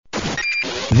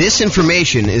This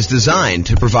information is designed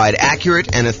to provide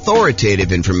accurate and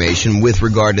authoritative information with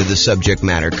regard to the subject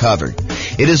matter covered.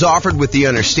 It is offered with the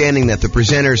understanding that the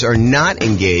presenters are not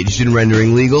engaged in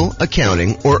rendering legal,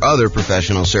 accounting, or other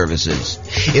professional services.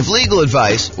 If legal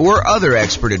advice or other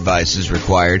expert advice is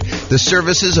required, the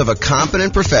services of a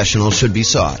competent professional should be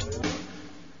sought.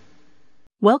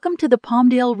 Welcome to the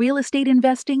Palmdale Real Estate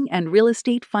Investing and Real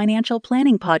Estate Financial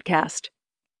Planning Podcast.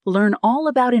 Learn all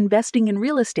about investing in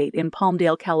real estate in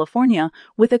Palmdale, California,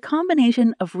 with a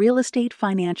combination of real estate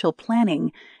financial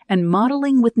planning and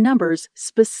modeling with numbers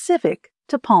specific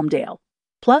to Palmdale,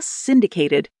 plus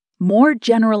syndicated, more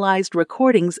generalized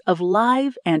recordings of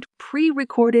live and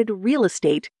pre-recorded real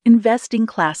estate investing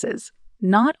classes,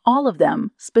 not all of them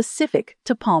specific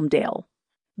to Palmdale.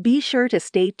 Be sure to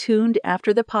stay tuned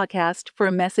after the podcast for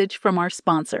a message from our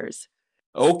sponsors.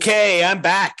 Okay, I'm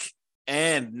back.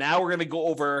 And now we're going to go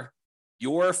over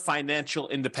your financial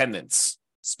independence.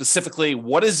 Specifically,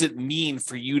 what does it mean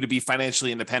for you to be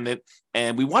financially independent?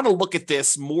 And we want to look at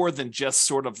this more than just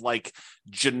sort of like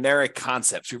generic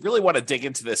concepts. We really want to dig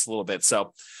into this a little bit.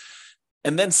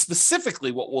 And then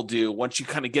specifically what we'll do once you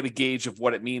kind of get a gauge of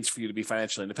what it means for you to be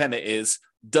financially independent is,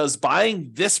 does buying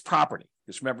this property,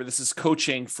 because remember, this is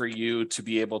coaching for you to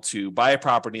be able to buy a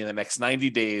property in the next 90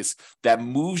 days that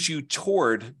moves you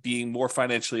toward being more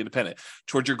financially independent,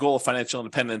 toward your goal of financial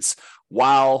independence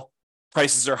while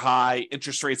prices are high,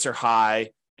 interest rates are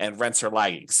high, and rents are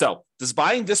lagging. So does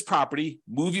buying this property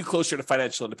move you closer to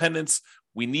financial independence?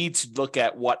 We need to look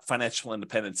at what financial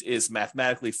independence is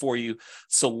mathematically for you.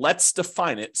 So let's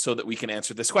define it so that we can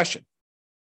answer this question.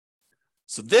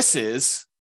 So this is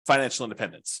financial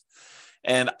independence.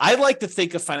 And I like to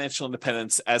think of financial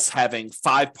independence as having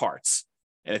 5 parts.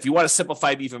 And if you want to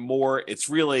simplify it even more, it's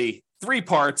really 3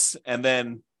 parts. And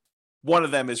then one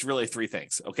of them is really 3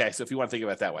 things. Okay. So if you want to think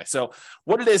about it that way. So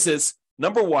what it is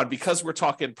number one, because we're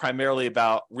talking primarily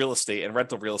about real estate and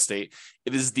rental real estate,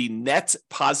 it is the net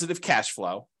positive cash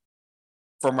flow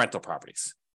from rental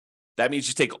properties. That means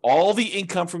you take all the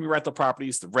income from your rental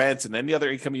properties, the rent and any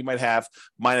other income you might have,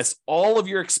 minus all of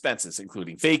your expenses,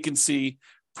 including vacancy,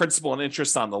 principal and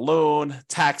interest on the loan,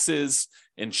 taxes,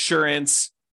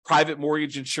 insurance, private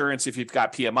mortgage insurance if you've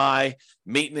got PMI,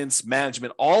 maintenance,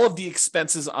 management, all of the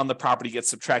expenses on the property get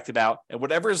subtracted out. And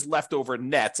whatever is left over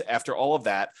net after all of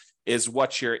that is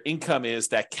what your income is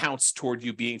that counts toward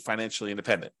you being financially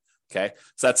independent. Okay.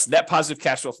 So that's net positive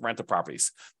cash flow from rental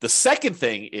properties. The second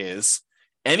thing is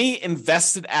any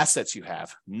invested assets you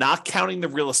have, not counting the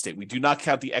real estate. We do not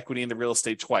count the equity in the real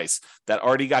estate twice. That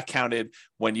already got counted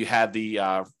when you had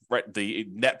the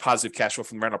net positive cash flow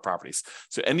from rental properties.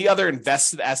 So any other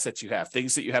invested assets you have,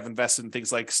 things that you have invested in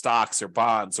things like stocks or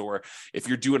bonds, or if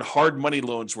you're doing hard money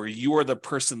loans where you are the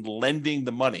person lending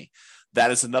the money,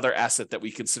 that is another asset that we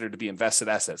consider to be invested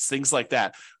assets. Things like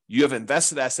that. You have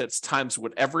invested assets times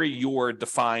whatever your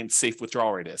defined safe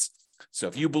withdrawal rate is. So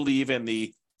if you believe in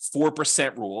the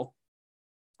 4% rule,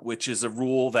 which is a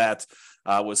rule that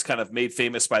was kind of made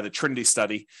famous by the Trinity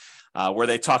study, where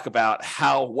they talk about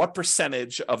what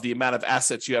percentage of the amount of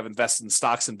assets you have invested in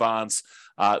stocks and bonds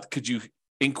could you,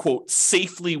 in quote,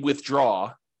 safely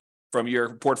withdraw from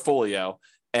your portfolio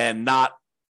and not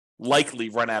likely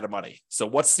run out of money. So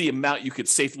what's the amount you could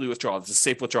safely withdraw? It's a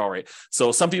safe withdrawal rate.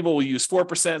 So some people will use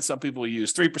 4%, some people will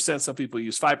use 3%, some people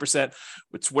use 5%.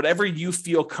 It's whatever you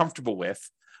feel comfortable with.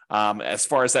 As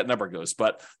far as that number goes.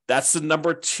 But that's the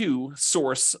number 2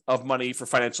 source of money for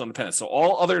financial independence. So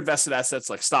all other invested assets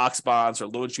like stocks, bonds, or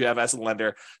loans you have as a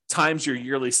lender times your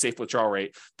yearly safe withdrawal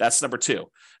rate, that's number 2.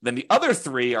 Then the other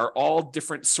 3 are all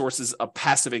different sources of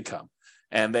passive income.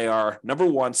 And they are, number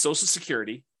 1, Social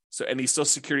Security. So any Social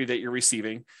Security that you're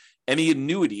receiving. Any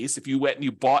annuities, if you went and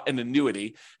you bought an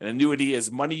annuity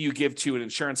is money you give to an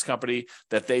insurance company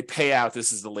that they pay out.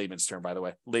 This is the layman's term, by the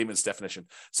way, layman's definition.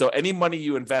 So any money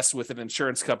you invest with an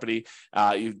insurance company,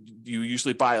 you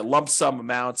usually buy a lump sum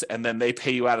amount, and then they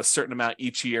pay you out a certain amount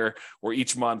each year or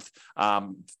each month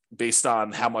based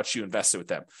on how much you invested with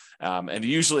them. And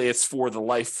usually it's for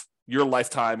your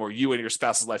lifetime or you and your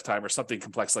spouse's lifetime or something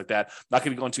complex like that. I'm not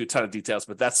going to go into a ton of details,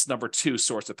 but that's number 2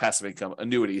 source of passive income,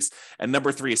 annuities. And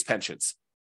number 3 is pensions.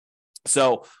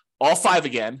 So all 5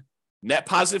 again, net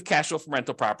positive cash flow from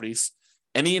rental properties,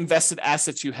 any invested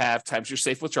assets you have times your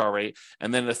safe withdrawal rate,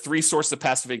 and then the 3 sources of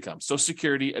passive income, Social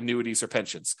Security, annuities, or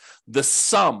pensions. The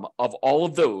sum of all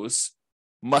of those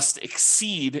must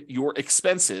exceed your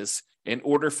expenses in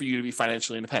order for you to be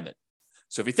financially independent.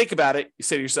 So if you think about it, you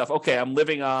say to yourself, okay, I'm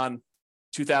living on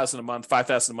 $2,000 a month,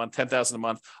 $5,000 a month, $10,000 a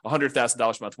month,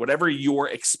 $100,000 a month, whatever your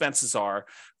expenses are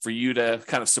for you to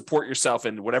kind of support yourself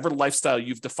in whatever lifestyle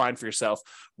you've defined for yourself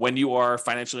when you are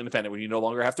financially independent, when you no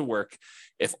longer have to work.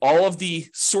 If all of the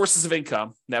sources of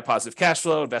income, net positive cash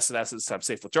flow, invested assets times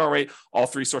safe withdrawal rate, all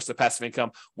three sources of passive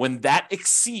income, when that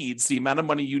exceeds the amount of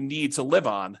money you need to live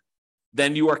on,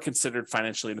 then you are considered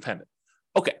financially independent.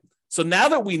 Okay, so now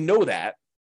that we know that,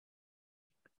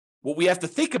 what we have to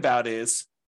think about is,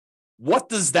 what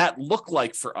does that look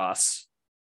like for us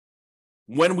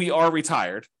when we are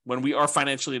retired, when we are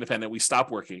financially independent, we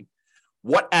stop working?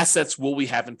 What assets will we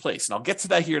have in place? And I'll get to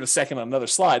that here in a second on another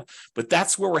slide, but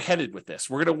that's where we're headed with this.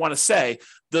 We're going to want to say,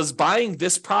 does buying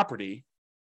this property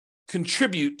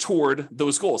contribute toward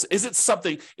those goals? Is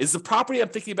the property I'm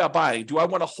thinking about buying, do I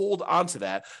want to hold on to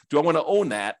that? Do I want to own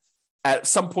that at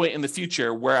some point in the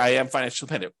future where I am financially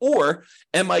independent? Or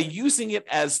am I using it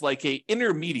as like a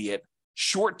intermediate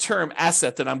short-term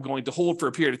asset that I'm going to hold for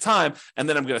a period of time, and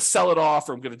then I'm going to sell it off,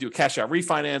 or I'm going to do a cash out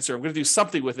refinance, or I'm going to do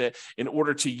something with it in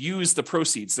order to use the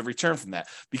proceeds, the return from that,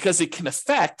 because it can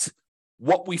affect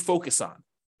what we focus on.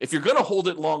 If you're going to hold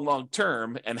it long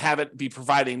term and have it be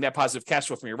providing net positive cash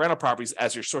flow from your rental properties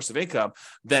as your source of income,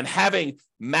 then having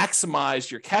maximized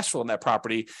your cash flow in that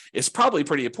property is probably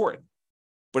pretty important.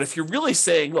 But if you're really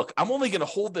saying, look, I'm only going to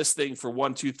hold this thing for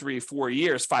 1, 2, 3, 4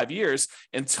 years, 5 years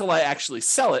until I actually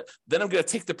sell it, then I'm going to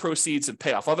take the proceeds and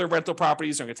pay off other rental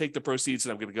properties. I'm going to take the proceeds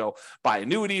and I'm going to go buy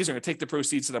annuities. I'm going to take the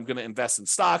proceeds and I'm going to invest in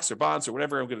stocks or bonds or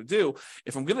whatever I'm going to do.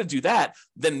 If I'm going to do that,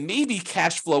 then maybe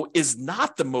cash flow is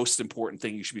not the most important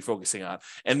thing you should be focusing on.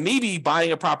 And maybe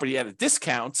buying a property at a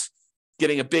discount,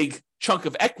 getting a big chunk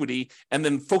of equity, and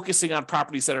then focusing on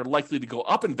properties that are likely to go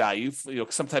up in value,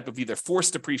 some type of either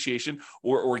forced appreciation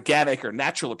or organic or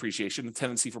natural appreciation, the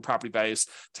tendency for property values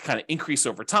to kind of increase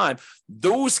over time,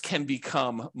 those can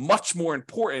become much more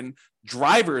important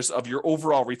drivers of your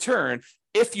overall return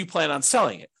if you plan on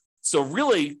selling it. So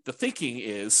really the thinking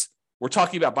is, we're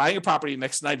talking about buying a property in the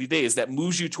next 90 days that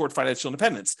moves you toward financial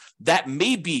independence. That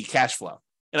may be cash flow.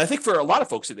 And I think for a lot of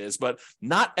folks it is, but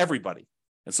not everybody.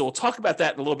 And so we'll talk about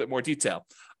that in a little bit more detail.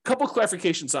 A couple of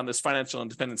clarifications on this financial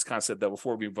independence concept, though,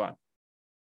 before we move on.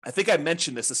 I think I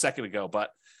mentioned this a second ago,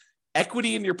 but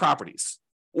equity in your properties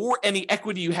or any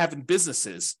equity you have in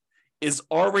businesses is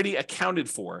already accounted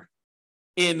for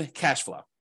in cash flow.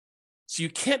 So you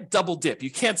can't double dip.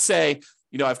 You can't say,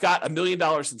 I've got $1 million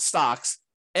in stocks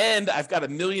and I've got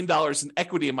 $1 million in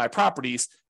equity in my properties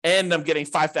and I'm getting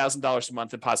 $5,000 a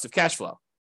month in positive cash flow.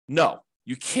 No.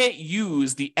 You can't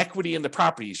use the equity in the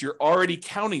properties. You're already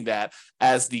counting that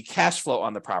as the cash flow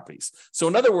on the properties. So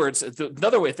in other words,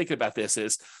 another way of thinking about this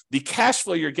is the cash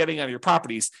flow you're getting on your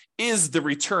properties is the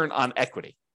return on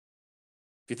equity.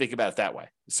 If you think about it that way,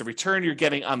 it's the return you're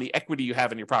getting on the equity you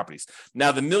have in your properties.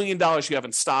 Now, the $1 million you have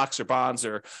in stocks or bonds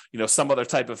or some other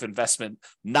type of investment,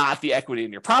 not the equity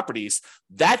in your properties,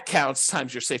 that counts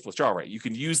times your safe withdrawal rate. You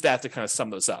can use that to kind of sum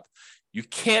those up. You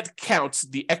can't count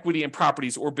the equity in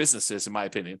properties or businesses, in my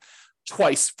opinion,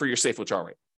 twice for your safe withdrawal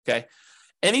rate, okay?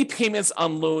 Any payments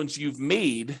on loans you've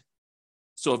made,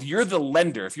 so if you're the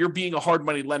lender, if you're being a hard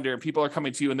money lender and people are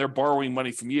coming to you and they're borrowing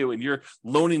money from you and you're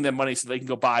loaning them money so they can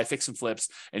go buy fix and flips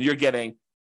and you're getting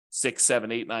 6,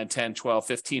 7, 8, 9, 10, 12,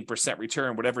 15%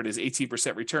 return, whatever it is,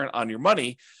 18% return on your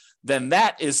money, then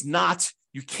that is not,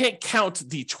 you can't count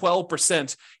the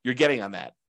 12% you're getting on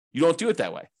that. You don't do it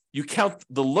that way. You count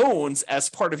the loans as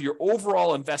part of your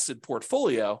overall invested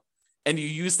portfolio, and you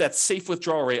use that safe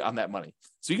withdrawal rate on that money.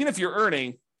 So even if you're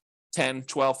earning 10,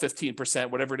 12,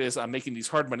 15%, whatever it is on making these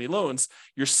hard money loans,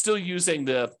 you're still using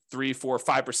the 3, 4,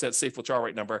 5% safe withdrawal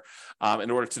rate number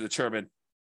in order to determine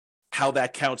how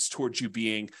that counts towards you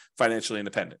being financially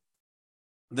independent.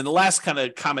 And then the last kind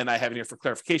of comment I have in here for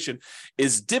clarification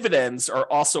is dividends are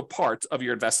also part of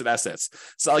your invested assets.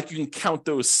 So like you can count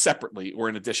those separately or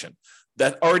in addition.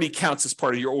 That already counts as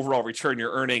part of your overall return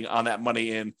you're earning on that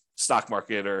money in stock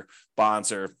market or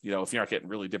bonds, or, if you're not getting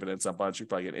really dividends on bonds, you're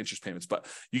probably getting interest payments, but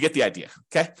you get the idea.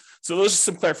 Okay. So those are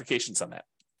some clarifications on that.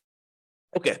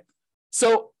 Okay.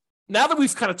 So now that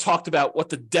we've kind of talked about what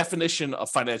the definition of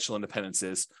financial independence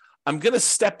is, I'm going to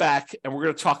step back and we're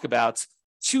going to talk about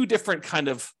two different kind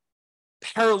of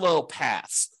parallel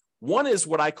paths. One is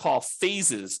what I call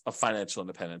phases of financial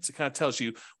independence. It kind of tells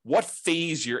you what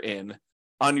phase you're in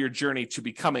on your journey to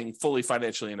becoming fully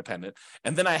financially independent.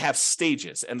 And then I have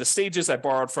stages. And the stages I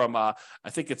borrowed from, I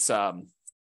think it's,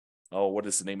 what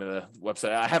is the name of the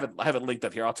website? I have it linked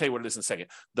up here. I'll tell you what it is in a second.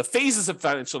 The phases of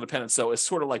financial independence, though, is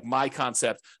sort of like my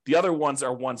concept. The other ones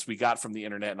are ones we got from the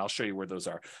internet, and I'll show you where those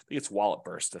are. I think it's Wallet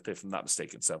Burst, if I'm not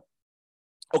mistaken. So,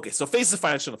 okay, so phases of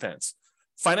financial independence.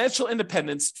 financial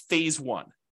independence phase one.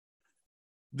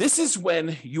 This is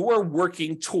when you're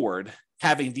working toward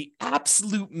having the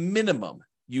absolute minimum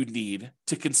you need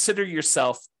to consider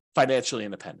yourself financially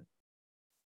independent.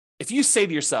 If you say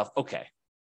to yourself, okay,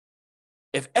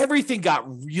 if everything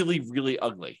got really, really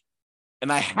ugly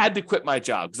and I had to quit my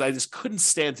job because I just couldn't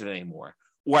stand it anymore,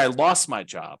 or I lost my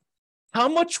job, how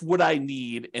much would I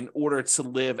need in order to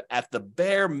live at the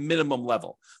bare minimum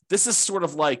level? This is sort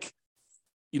of like,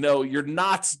 you're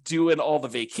not doing all the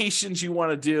vacations you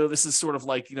want to do. This is sort of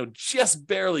like, just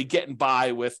barely getting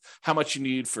by with how much you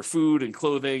need for food and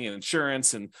clothing and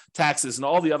insurance and taxes and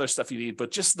all the other stuff you need,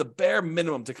 but just the bare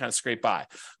minimum to kind of scrape by.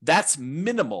 That's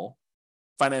minimal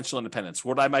financial independence,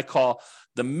 what I might call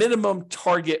the minimum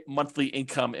target monthly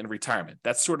income in retirement.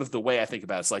 That's sort of the way I think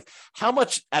about it. It's like, how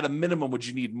much at a minimum would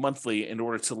you need monthly in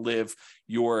order to live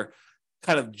your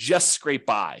kind of just scrape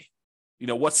by?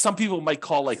 What some people might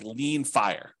call like lean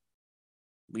financial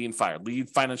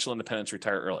independence,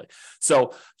 retire early.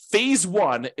 So phase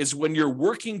one is when you're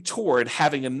working toward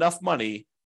having enough money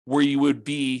where you would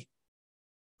be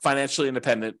financially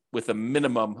independent with a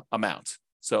minimum amount.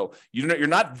 So you're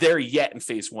not there yet in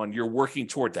phase one. You're working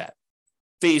toward that.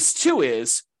 Phase two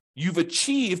is you've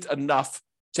achieved enough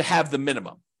to have the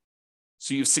minimum.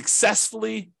 So you've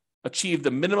successfully achieved the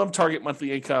minimum target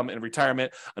monthly income in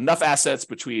retirement, enough assets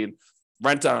between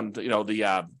rent on,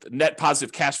 the net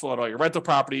positive cash flow on all your rental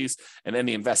properties and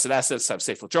any invested assets, have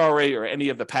safe withdrawal rate, or any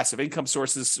of the passive income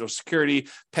sources, Social Security,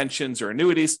 pensions, or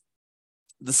annuities.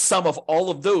 The sum of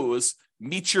all of those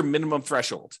meets your minimum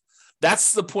threshold.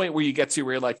 That's the point where you get to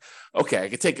where you're like, okay, I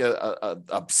could take a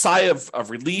sigh of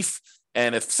relief.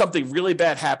 And if something really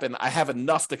bad happened, I have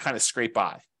enough to kind of scrape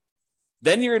by.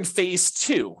 Then you're in phase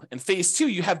two. In phase two,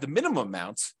 you have the minimum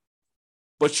amount,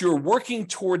 but you're working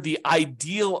toward the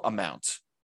ideal amount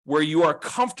where you are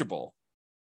comfortable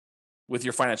with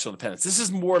your financial independence. This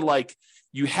is more like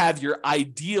you have your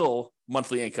ideal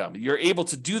monthly income. You're able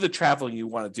to do the traveling you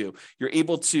want to do. You're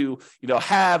able to,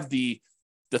 have the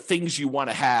things you want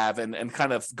to have and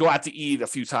kind of go out to eat a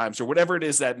few times or whatever it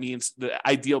is that means, the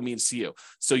ideal means to you.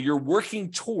 So you're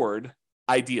working toward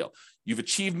ideal. You've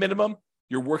achieved minimum.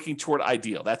 You're working toward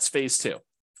ideal. That's phase two.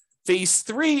 Phase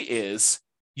three is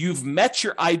you've met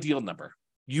your ideal number.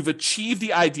 You've achieved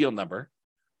the ideal number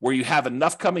where you have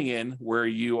enough coming in, where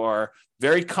you are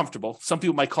very comfortable. Some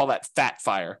people might call that fat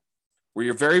fire, where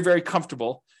you're very, very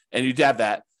comfortable and you'd have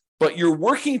that, but you're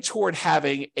working toward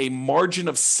having a margin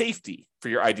of safety for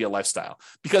your ideal lifestyle.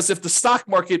 Because if the stock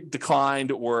market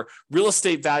declined or real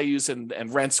estate values and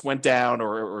rents went down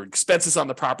or expenses on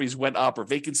the properties went up or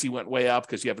vacancy went way up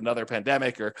because you have another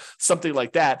pandemic or something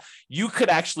like that, you could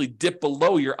actually dip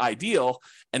below your ideal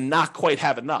and not quite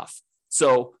have enough.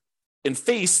 So in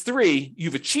phase three,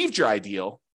 you've achieved your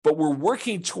ideal, but we're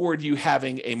working toward you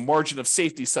having a margin of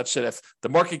safety such that if the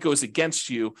market goes against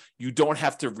you, you don't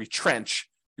have to retrench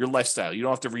your lifestyle. You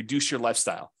don't have to reduce your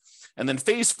lifestyle. And then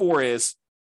phase four is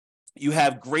you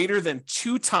have greater than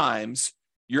 2 times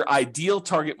your ideal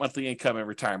target monthly income in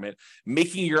retirement,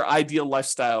 making your ideal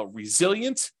lifestyle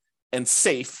resilient and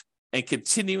safe and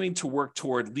continuing to work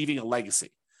toward leaving a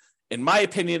legacy. In my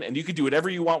opinion, and you can do whatever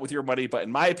you want with your money, but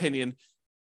in my opinion,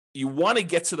 you want to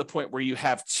get to the point where you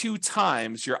have 2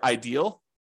 times your ideal.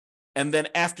 And then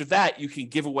after that, you can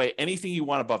give away anything you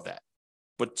want above that.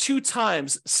 But 2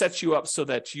 times sets you up so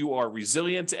that you are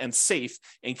resilient and safe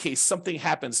in case something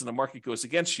happens and the market goes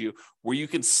against you, where you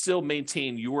can still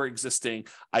maintain your existing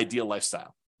ideal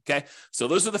lifestyle. Okay. So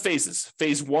those are the phases.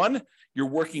 Phase one, you're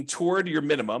working toward your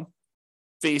minimum.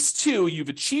 Phase two, you've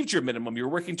achieved your minimum. You're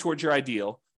working towards your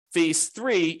ideal. Phase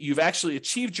three, you've actually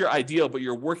achieved your ideal, but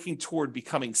you're working toward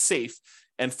becoming safe.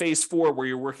 And phase four, where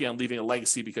you're working on leaving a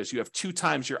legacy because you have 2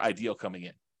 times your ideal coming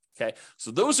in. Okay,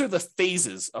 so those are the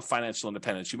phases of financial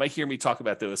independence. You might hear me talk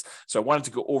about those. So I wanted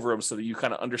to go over them so that you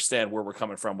kind of understand where we're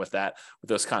coming from with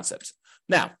those concepts.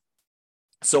 Now,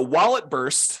 so Wallet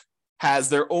Burst has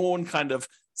their own kind of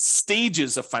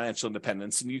stages of financial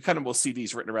independence, and you kind of will see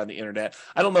these written around the internet.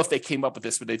 I don't know if they came up with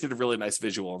this, but they did a really nice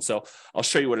visual. And so I'll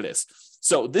show you what it is.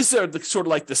 So these are the sort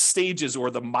of like the stages or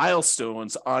the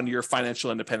milestones on your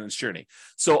financial independence journey.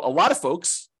 So a lot of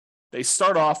folks, they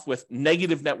start off with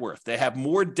negative net worth. They have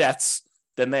more debts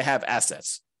than they have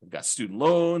assets. They've got student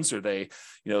loans, or they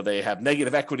have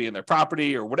negative equity in their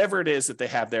property, or whatever it is that they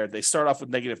have there. They start off with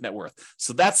negative net worth.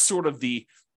 So that's sort of the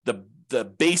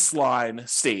baseline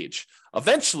stage.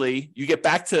 Eventually, you get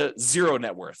back to 0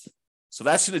 net worth. So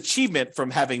that's an achievement from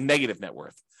having negative net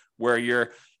worth, where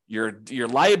your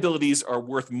liabilities are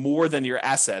worth more than your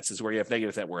assets, is where you have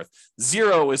negative net worth.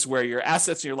 0 is where your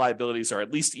assets and your liabilities are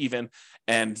at least even,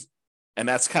 and And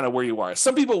that's kind of where you are.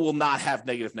 Some people will not have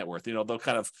negative net worth. They'll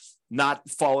kind of not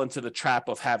fall into the trap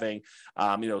of having,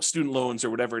 student loans or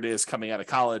whatever it is coming out of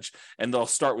college, and they'll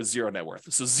start with zero net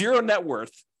worth. So zero net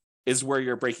worth is where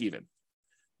you're break even.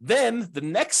 Then the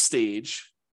next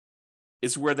stage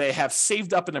is where they have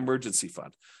saved up an emergency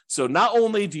fund. So not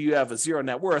only do you have a zero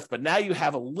net worth, but now you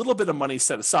have a little bit of money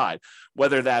set aside,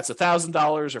 whether that's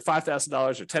 $1,000 or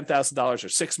 $5,000 or $10,000 or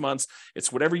 6 months.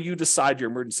 It's whatever you decide your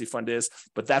emergency fund is,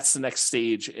 but that's the next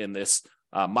stage in this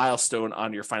milestone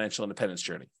on your financial independence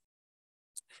journey.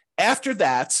 After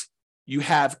that, you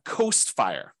have Coast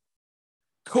Fire.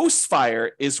 Coast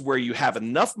Fire is where you have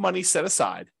enough money set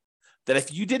aside that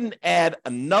if you didn't add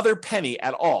another penny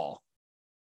at all,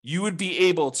 you would be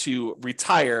able to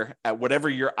retire at whatever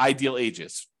your ideal age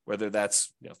is, whether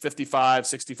that's 55,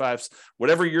 65,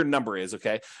 whatever your number is,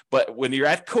 okay? But when you're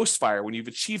at Coast Fire, when you've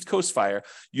achieved Coast Fire,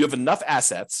 you have enough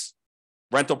assets,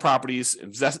 rental properties,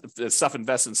 stuff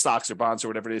invested in stocks or bonds or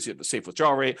whatever it is, you have the safe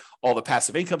withdrawal rate, all the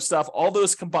passive income stuff, all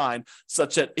those combined,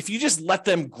 such that if you just let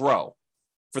them grow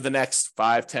for the next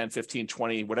 5, 10, 15,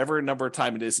 20, whatever number of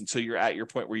time it is until you're at your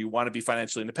point where you want to be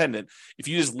financially independent, if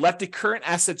you just let the current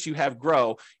assets you have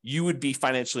grow, you would be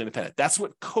financially independent. That's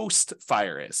what Coast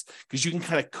Fire is, because you can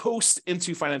kind of coast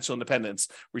into financial independence,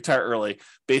 retire early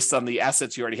based on the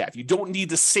assets you already have. You don't need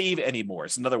to save anymore.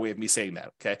 It's another way of me saying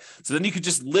that, okay? So then you could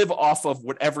just live off of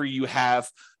whatever you have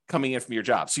coming in from your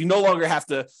job. So you no longer have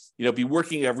to, be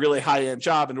working a really high-end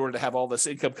job in order to have all this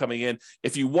income coming in.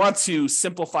 If you want to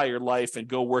simplify your life and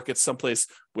go work at someplace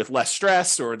with less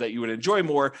stress or that you would enjoy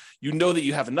more, you know that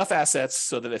you have enough assets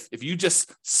so that if you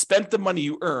just spent the money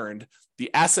you earned,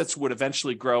 the assets would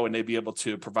eventually grow and they'd be able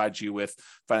to provide you with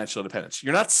financial independence.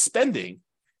 You're not spending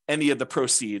any of the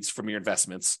proceeds from your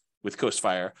investments with Coast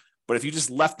Fire, but if you just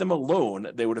left them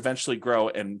alone, they would eventually grow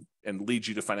and lead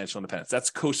you to financial independence. That's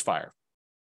Coast Fire.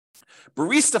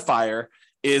 Barista Fire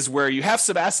is where you have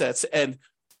some assets, and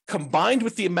combined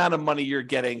with the amount of money you're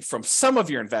getting from some of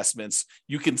your investments,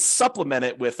 you can supplement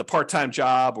it with a part-time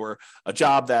job or a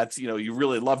job that you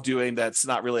really love doing that's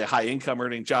not really a high income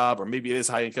earning job, or maybe it is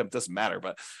high income, it doesn't matter,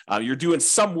 but you're doing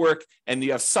some work and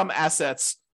you have some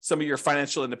assets, some of your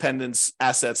financial independence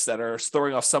assets that are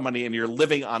throwing off some money, and you're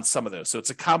living on some of those. So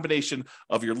it's a combination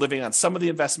of you're living on some of the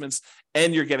investments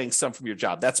and you're getting some from your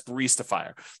job. That's Barista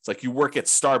Fire. It's like you work at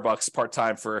Starbucks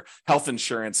part-time for health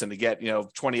insurance and to get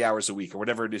 20 hours a week or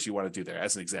whatever it is you want to do there,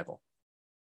 as an example.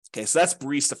 Okay, so that's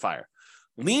Barista Fire.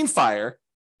 Lean Fire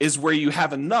is where you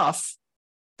have enough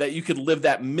that you could live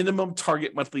that minimum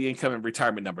target monthly income and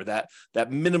retirement number, that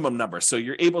minimum number. So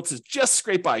you're able to just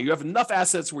scrape by. You have enough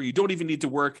assets where you don't even need to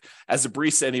work as a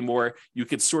barista anymore. You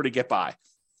could sort of get by.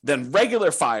 Then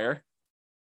regular Fire,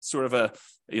 sort of a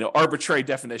arbitrary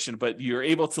definition, but you're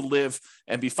able to live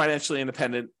and be financially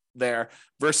independent there,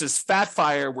 versus Fat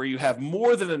Fire, where you have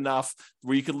more than enough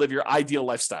where you can live your ideal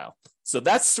lifestyle. So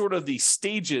that's sort of the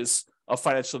stages of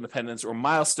financial independence or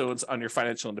milestones on your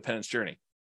financial independence journey.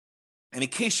 And in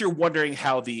case you're wondering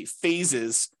how the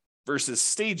phases versus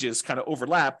stages kind of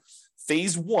overlap,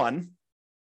 phase 1,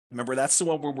 remember that's the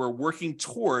one where we're working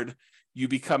toward you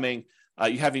becoming,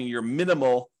 you having your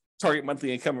minimal target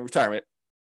monthly income in retirement.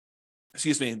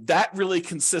 That really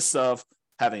consists of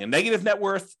having a negative net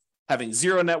worth, having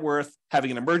zero net worth,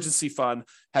 having an emergency fund,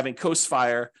 having Coast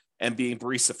Fire, and being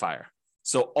Barista Fire.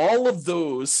 So all of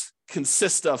those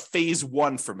consist of phase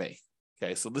 1 for me.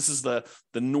 Okay, so this is the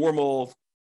normal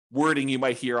wording you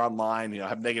might hear online,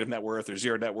 have negative net worth or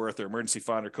zero net worth or emergency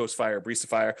fund or Coast Fire or Barista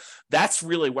Fire. That's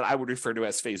really what I would refer to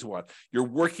as phase 1. You're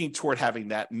working toward having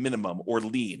that minimum or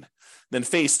lean. Then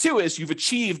phase 2 is you've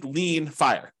achieved Lean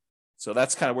Fire. So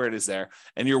that's kind of where it is there.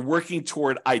 And you're working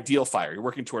toward Ideal Fire. You're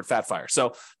working toward Fat Fire.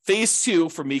 So phase 2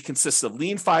 for me consists of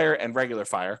Lean Fire and regular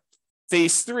Fire.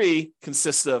 Phase 3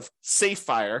 consists of Safe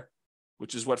Fire,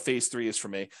 which is what phase 3 is for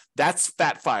me. That's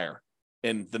Fat Fire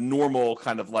in the normal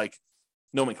kind of like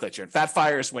nomenclature. And Fat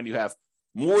Fire is when you have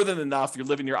more than enough, you're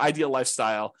living your ideal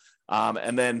lifestyle.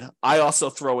 And then I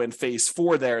also throw in phase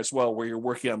 4 there as well, where you're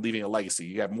working on leaving a legacy.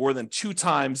 You have more than 2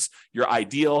 times your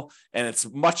ideal, and it's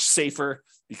much safer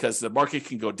because the market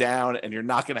can go down and you're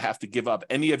not going to have to give up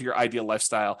any of your ideal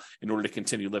lifestyle in order to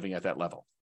continue living at that level.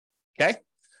 Okay.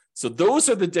 So those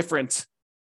are the different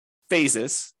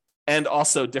phases and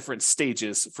also different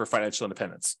stages for financial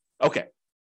independence. Okay.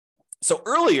 So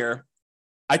earlier,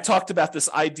 I talked about this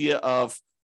idea of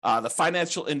the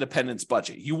financial independence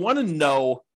budget. You want to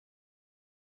know,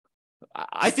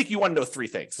 I think you want to know 3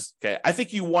 things. Okay. I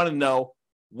think you want to know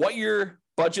what your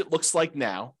budget looks like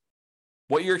now,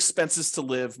 what your expenses to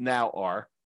live now are,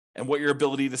 and what your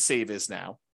ability to save is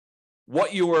now,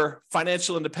 what your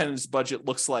financial independence budget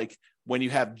looks like when you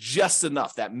have just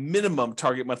enough, that minimum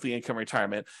target monthly income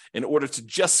retirement in order to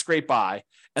just scrape by.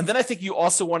 And then I think you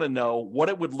also want to know what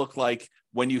it would look like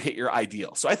when you hit your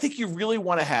ideal. So I think you really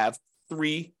want to have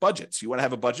 3 budgets. You want to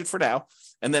have a budget for now,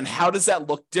 and then how does that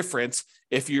look different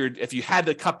if you had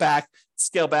to cut back,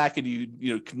 scale back, and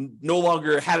you no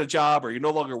longer had a job, or you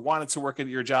no longer wanted to work at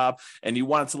your job and you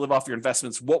wanted to live off your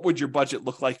investments? What would your budget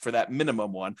look like for that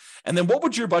minimum one? And then what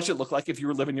would your budget look like if you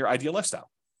were living your ideal lifestyle?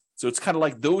 So it's kind of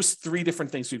like those 3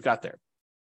 different things we've got there.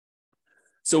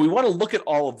 So we want to look at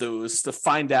all of those to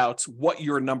find out what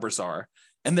your numbers are.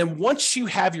 And then once you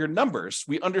have your numbers,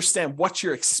 we understand what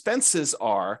your expenses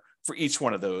are for each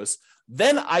one of those.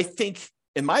 Then I think,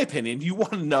 in my opinion, you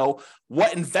want to know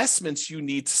what investments you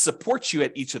need to support you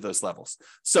at each of those levels.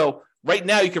 So right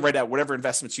now you can write out whatever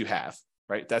investments you have,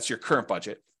 right? That's your current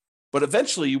budget. But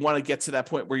eventually you want to get to that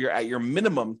point where you're at your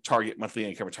minimum target monthly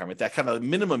income retirement, that kind of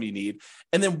minimum you need.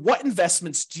 And then what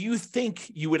investments do you think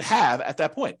you would have at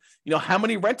that point? How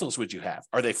many rentals would you have?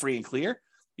 Are they free and clear?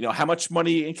 How much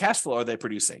money in cash flow are they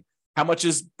producing? How much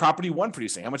is property 1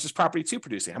 producing? How much is property 2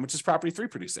 producing? How much is property 3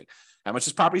 producing? How much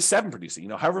is property 7 producing?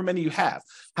 However many you have.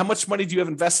 How much money do you have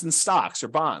invested in stocks or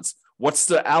bonds? What's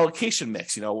the allocation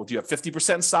mix? Do you have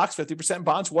 50% in stocks, 50% in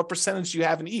bonds? What percentage do you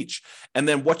have in each? And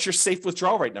then what's your safe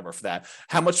withdrawal rate number for that?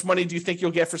 How much money do you think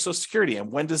you'll get for Social Security?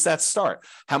 And when does that start?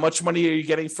 How much money are you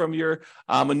getting from your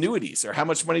annuities? Or how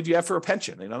much money do you have for a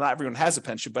pension? Not everyone has a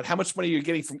pension, but how much money are you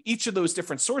getting from each of those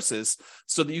different sources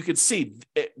so that you can see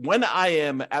when I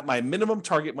am at my minimum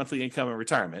target monthly income in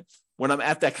retirement, when I'm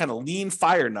at that kind of lean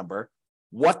fire number,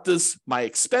 what does my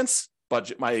expense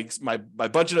budget, my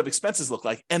budget of expenses look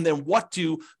like? And then what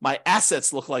do my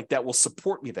assets look like that will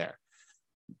support me there?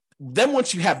 Then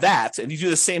once you have that, and you do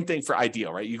the same thing for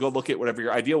ideal, right? You go look at whatever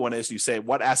your ideal one is, you say,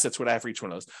 what assets would I have for each one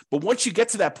of those? But once you get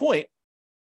to that point,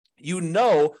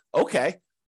 okay,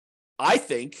 I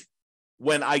think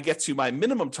when I get to my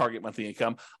minimum target monthly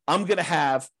income, I'm going to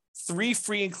have 3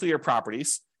 free and clear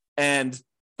properties and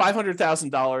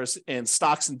 $500,000 in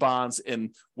stocks and bonds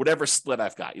in whatever split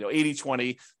I've got,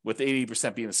 80-20 with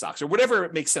 80% being in stocks, or whatever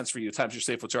it makes sense for you times your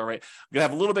safe withdrawal rate. I'm going to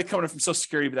have a little bit coming in from Social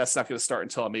Security, but that's not going to start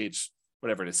until I'm age,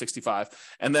 whatever it is, 65.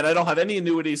 And then I don't have any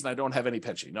annuities and I don't have any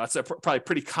pension. It's probably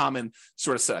pretty common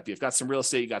sort of setup. You've got some real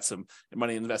estate, you got some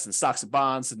money invested in stocks and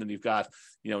bonds, and then you've got,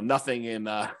 nothing in,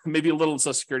 maybe a little in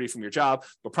Social Security from your job,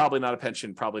 but probably not a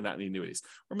pension, probably not any annuities,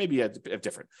 or maybe you have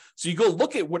different. So you go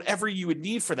look at whatever you would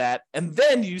need for that. And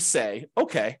then you say,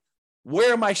 okay,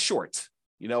 where am I short?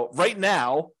 Right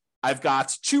now I've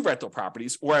got 2 rental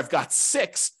properties, or I've got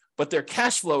 6, but their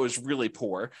cash flow is really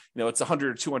poor. It's $100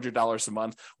 or $200 a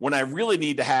month when I really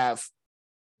need to have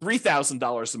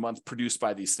 $3,000 a month produced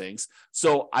by these things.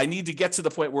 So I need to get to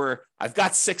the point where I've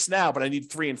got 6 now, but I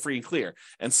need 3 and free and clear.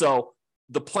 And so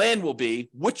the plan will be,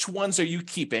 which ones are you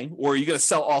keeping, or are you going to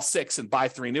sell all 6 and buy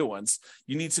 3 new ones?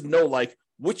 You need to know,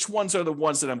 which ones are the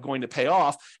ones that I'm going to pay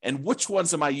off, and which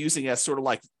ones am I using as sort of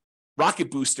like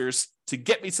rocket boosters to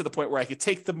get me to the point where I could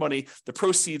take the money, the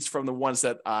proceeds from the ones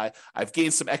that I've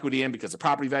gained some equity in because the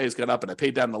property value has gone up and I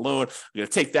paid down the loan. I'm going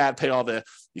to take that, pay all the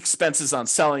expenses on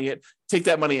selling it, take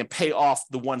that money and pay off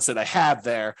the ones that I have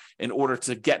there in order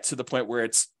to get to the point where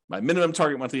it's my minimum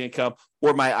target monthly income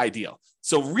or my ideal.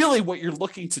 So really what you're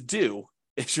looking to do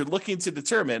is you're looking to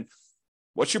determine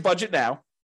what's your budget now,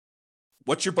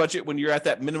 what's your budget when you're at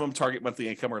that minimum target monthly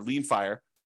income or lean fire,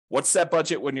 what's that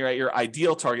budget when you're at your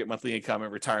ideal target monthly income in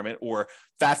retirement or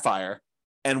fat fire,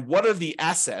 and what are the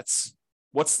assets,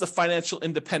 what's the financial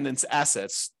independence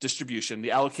assets distribution,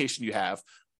 the allocation you have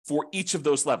for each of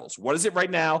those levels. What is it right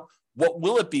now? What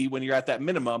will it be when you're at that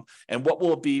minimum? And what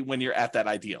will it be when you're at that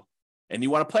ideal? And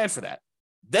you want to plan for that.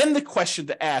 Then the question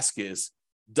to ask is,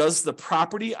 does the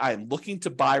property I'm looking to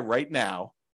buy right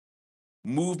now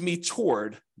move me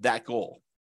toward that goal?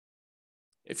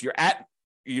 If you're at,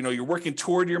 you're working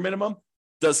toward your minimum,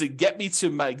 does it get me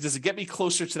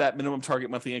closer to that minimum target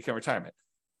monthly income retirement?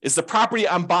 Is the property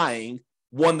I'm buying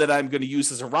one that I'm going to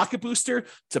use as a rocket booster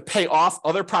to pay off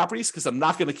other properties because I'm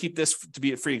not going to keep this to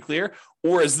be free and clear?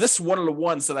 Or is this one of the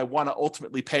ones that I want to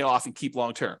ultimately pay off and keep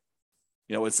long-term?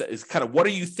 It's kind of, what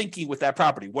are you thinking with that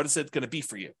property? What is it going to be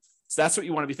for you? So that's what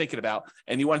you want to be thinking about.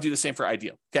 And you want to do the same for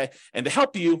ideal. Okay. And to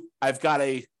help you, I've got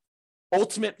a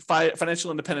ultimate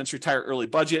financial independence retire early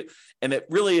budget. And it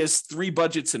really is 3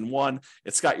 budgets in one.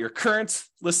 It's got your current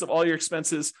list of all your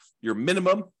expenses, your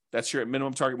minimum, that's your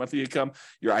minimum target monthly income,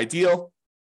 your ideal.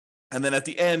 And then at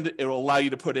the end, it will allow you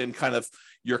to put in kind of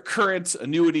your current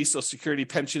annuity, Social Security,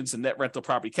 pensions, and net rental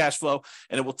property cash flow.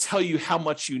 And it will tell you how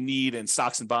much you need in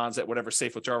stocks and bonds at whatever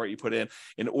safe withdrawal rate you put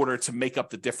in order to make up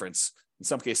the difference In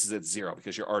some cases, it's zero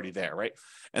because you're already there, right?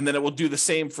 And then it will do the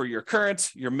same for your current,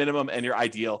 your minimum, and your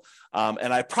ideal.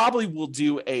 And I probably will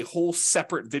do a whole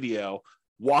separate video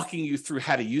walking you through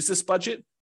how to use this budget.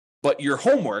 But your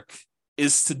homework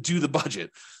is to do the budget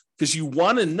because you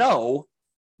want to know,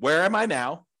 where am I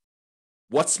now?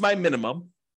 What's my minimum?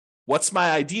 What's my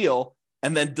ideal?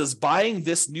 And then does buying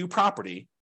this new property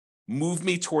move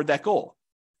me toward that goal?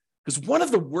 Because one of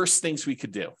the worst things we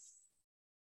could do,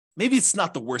 maybe it's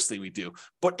not the worst thing we do,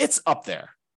 but it's up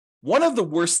there. One of the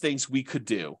worst things we could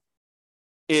do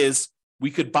is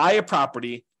we could buy a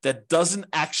property that doesn't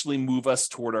actually move us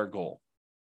toward our goal.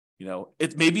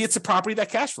 Maybe it's a property that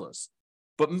cash flows,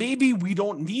 but maybe we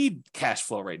don't need cash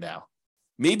flow right now.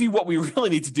 Maybe what we really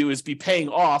need to do is be paying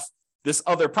off this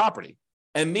other property.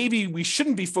 And maybe we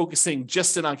shouldn't be focusing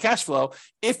just in on cash flow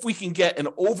if we can get an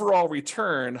overall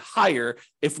return higher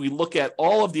if we look at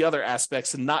all of the other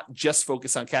aspects and not just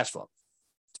focus on cash flow.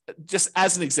 Just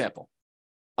as an example,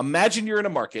 imagine you're in a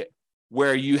market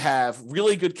where you have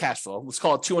really good cash flow. Let's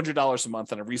call it $200 a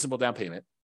month on a reasonable down payment.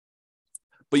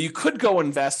 But you could go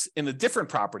invest in a different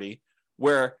property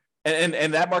where,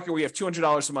 and that market where you have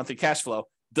 $200 a month in cash flow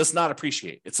does not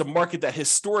appreciate. It's a market that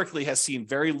historically has seen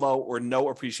very low or no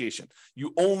appreciation.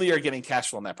 You only are getting cash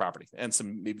flow on that property and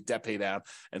some maybe debt pay down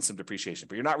and some depreciation,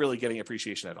 but you're not really getting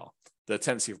appreciation at all. The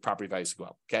tendency of property values to go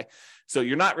up. Okay. So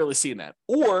you're not really seeing that.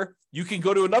 Or you can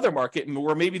go to another market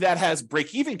where maybe that has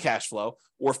break-even cash flow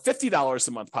or $50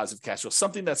 a month positive cash flow,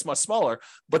 something that's much smaller,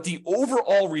 but the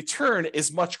overall return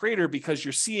is much greater because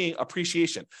you're seeing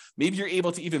appreciation. Maybe you're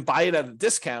able to even buy it at a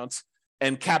discount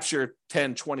and capture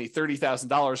 $10,000, $20,000,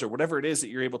 $30,000 or whatever it is that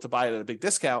you're able to buy it at a big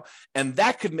discount. And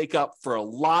that could make up for a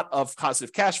lot of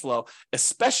positive cash flow,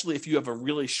 especially if you have a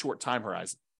really short time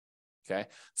horizon. Okay.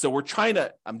 So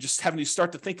I'm just having you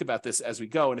start to think about this as we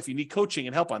go. And if you need coaching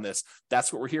and help on this,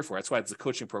 that's what we're here for. That's why it's a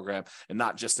coaching program and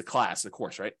not just a class, of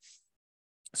course, right?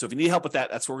 So if you need help with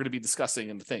that, that's what we're going to be discussing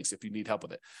in the things if you need help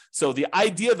with it. So the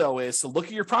idea though is to look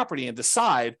at your property and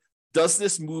decide, does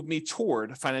this move me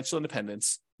toward financial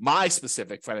independence, my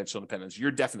specific financial independence,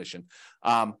 your definition,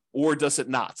 or does it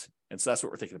not? And so that's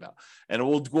what we're thinking about. And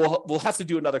we'll have to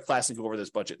do another class and go over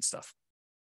this budget and stuff.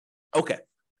 Okay.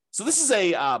 So this is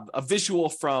a visual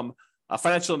from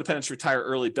Financial Independence Retire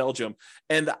Early Belgium.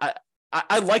 And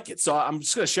I like it. So I'm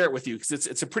just going to share it with you because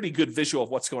it's a pretty good visual of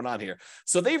what's going on here.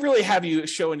 So they really have you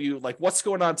showing you like what's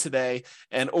going on today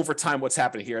and over time what's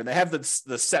happening here. And they have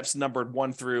the steps numbered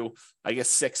 1 through, I guess,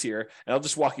 6 here. And I'll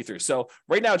just walk you through. So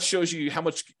right now it shows you how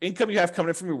much income you have coming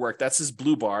in from your work. That's this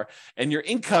blue bar. And your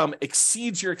income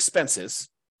exceeds your expenses.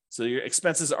 So your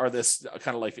expenses are this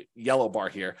kind of like yellow bar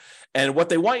here. And what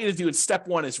they want you to do in step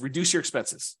 1 is reduce your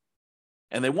expenses.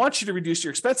 And they want you to reduce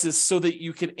your expenses so that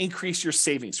you can increase your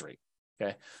savings rate.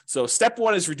 Okay. So step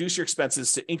 1 is reduce your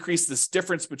expenses to increase this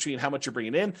difference between how much you're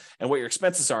bringing in and what your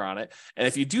expenses are on it. And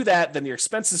if you do that, then your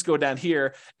expenses go down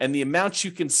here and the amount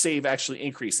you can save actually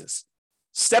increases.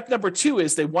 Step number 2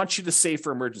 is they want you to save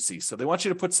for emergencies. So they want you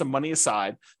to put some money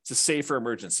aside to save for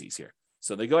emergencies here.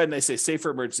 So they go ahead and they say save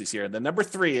for emergencies here. And then number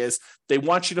 3 is they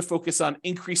want you to focus on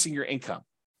increasing your income.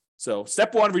 So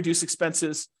step 1, reduce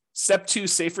expenses. Step 2,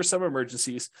 save for some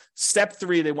emergencies. Step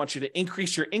 3, they want you to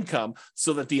increase your income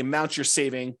so that the amount you're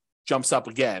saving jumps up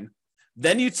again.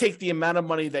 Then you take the amount of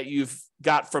money that you've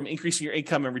got from increasing your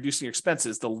income and reducing your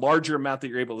expenses, the larger amount that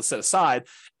you're able to set aside,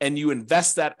 and you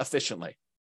invest that efficiently.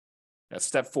 That's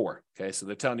step 4. Okay, so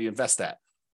they're telling you invest that.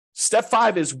 Step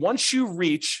 5 is once you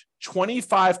reach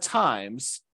 25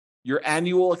 times your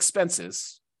annual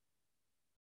expenses,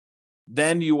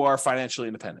 then you are financially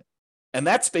independent. And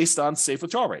that's based on safe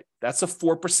withdrawal rate. That's a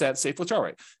 4% safe withdrawal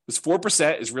rate. Because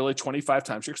 4% is really 25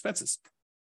 times your expenses.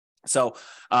 So,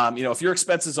 if your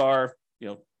expenses are,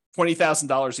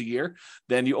 $20,000 a year,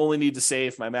 then you only need to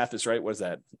save, if my math is right, what is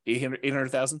that?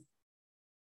 800,000?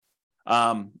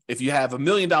 If you have $1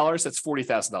 million, that's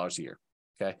 $40,000 a year.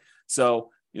 Okay.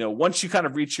 So, once you kind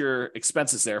of reach your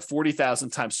expenses there, 40,000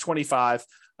 times 25,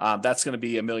 that's going to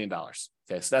be $1 million.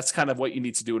 Okay, so that's kind of what you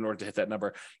need to do in order to hit that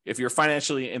number. If you're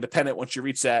financially independent, once you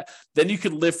reach that, then you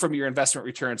can live from your investment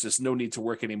returns. There's no need to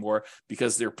work anymore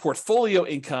because their portfolio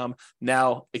income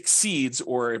now exceeds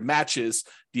or matches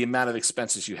the amount of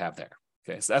expenses you have there.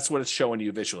 Okay, so that's what it's showing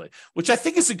you visually, which I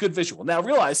think is a good visual. Now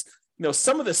realize,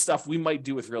 some of this stuff we might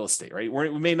do with real estate, right?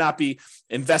 We may not be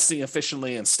investing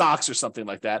efficiently in stocks or something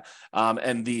like that.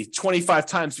 And the 25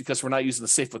 times, because we're not using the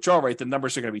safe withdrawal rate, the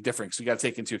numbers are going to be different. So you got to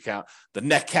take into account the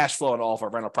net cash flow on all of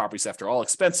our rental properties after all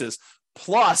expenses.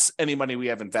 plus any money we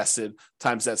have invested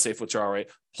times that safe withdrawal rate,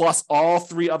 plus all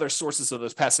three other sources of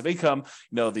those passive income,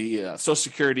 the Social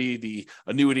Security, the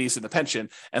annuities, and the pension.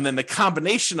 And then the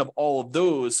combination of all of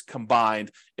those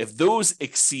combined, if those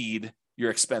exceed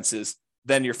your expenses,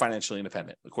 then you're financially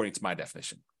independent, according to my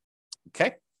definition.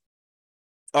 Okay?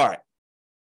 All right.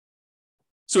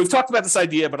 So we've talked about this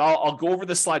idea, but I'll go over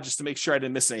this slide just to make sure I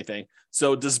didn't miss anything.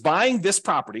 So does buying this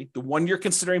property, the one you're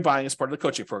considering buying as part of the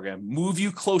coaching program, move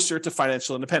you closer to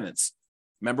financial independence?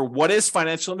 Remember, what is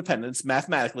financial independence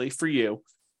mathematically for you?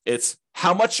 It's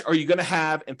how much are you going to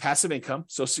have in passive income,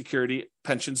 Social Security,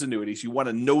 pensions, annuities. You want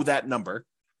to know that number.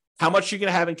 How much you're going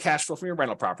to have in cash flow from your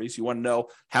rental properties. You want to know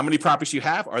how many properties you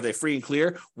have. Are they free and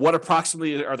clear? What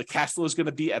approximately are the cash flows going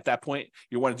to be at that point?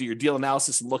 You want to do your deal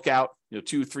analysis and look out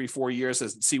 2, 3, 4 years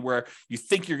and see where you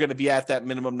think you're going to be at that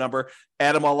minimum number.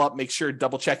 Add them all up, make sure,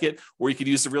 double check it, or you could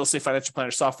use the Real Estate Financial Planner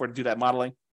software to do that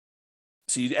modeling.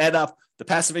 So you add up the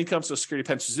passive income, Social Security,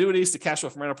 pensions, annuities, the cash flow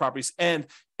from rental properties, and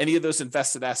any of those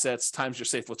invested assets times your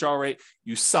safe withdrawal rate.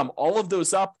 You sum all of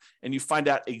those up and you find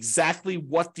out exactly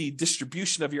what the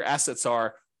distribution of your assets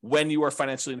are when you are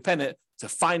financially independent to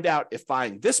find out if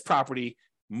buying this property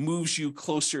moves you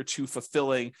closer to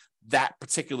fulfilling that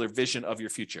particular vision of your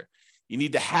future. You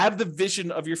need to have the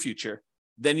vision of your future.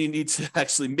 Then you need to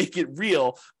actually make it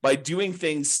real by doing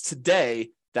things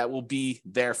today that will be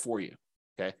there for you.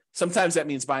 Okay. Sometimes that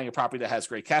means buying a property that has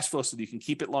great cash flow so that you can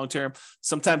keep it long-term.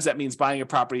 Sometimes that means buying a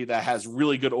property that has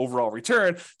really good overall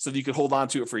return so that you can hold on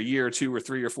to it for a year or 2 or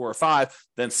 3 or 4 or 5,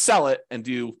 then sell it and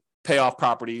do pay off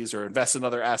properties or invest in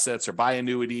other assets or buy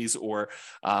annuities or,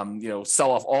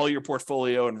 sell off all your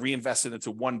portfolio and reinvest it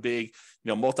into one big,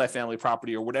 multifamily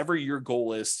property or whatever your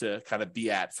goal is to kind of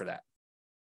be at for that.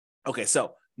 Okay.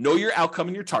 So know your outcome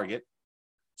and your target.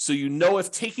 So you know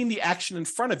if taking the action in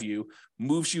front of you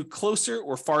moves you closer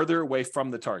or farther away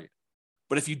from the target.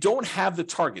 But if you don't have the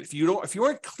target, if you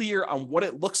aren't clear on what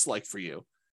it looks like for you,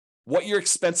 what your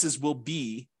expenses will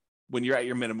be when you're at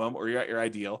your minimum or you're at your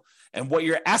ideal, and what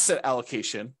your asset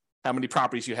allocation, how many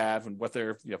properties you have and what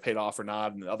they're paid off or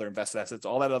not, and other invested assets,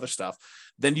 all that other stuff,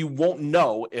 then you won't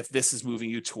know if this is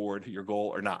moving you toward your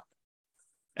goal or not.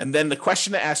 And then the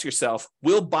question to ask yourself,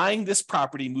 will buying this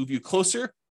property move you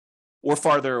closer or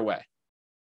farther away?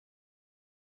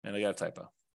 And I got a typo.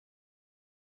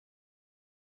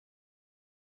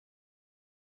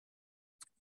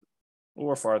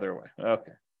 Or farther away.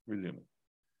 Okay, resuming.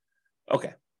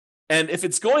 Okay. And if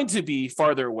it's going to be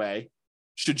farther away,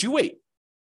 should you wait?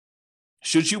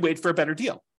 Should you wait for a better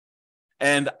deal?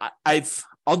 And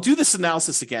I'll do this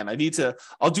analysis again.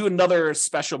 I'll do another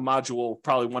special module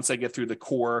probably once I get through the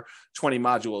core 20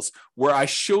 modules where I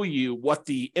show you what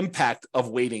the impact of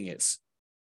waiting is.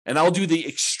 And I'll do the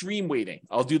extreme waiting.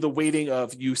 I'll do the waiting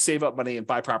of you save up money and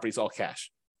buy properties all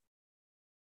cash.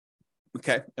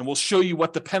 Okay. And we'll show you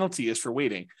what the penalty is for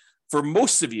waiting. For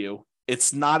most of you,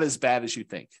 it's not as bad as you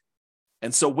think.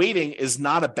 And so waiting is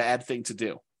not a bad thing to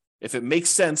do. If it makes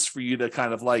sense for you to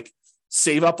kind of like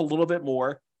save up a little bit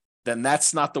more, then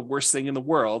that's not the worst thing in the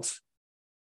world.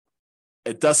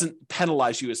 It doesn't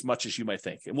penalize you as much as you might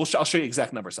think. And I'll show you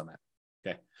exact numbers on that.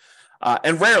 Okay.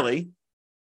 And rarely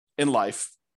in life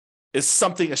is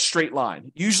something a straight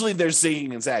line. Usually there's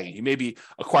zigging and zagging. You may be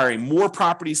acquiring more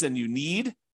properties than you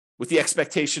need with the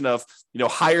expectation of,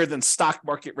 higher than stock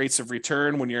market rates of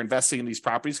return when you're investing in these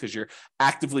properties because you're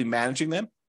actively managing them.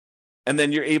 And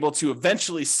then you're able to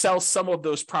eventually sell some of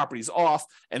those properties off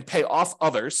and pay off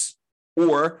others,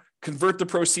 or convert the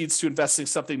proceeds to investing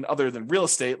something other than real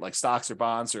estate, like stocks or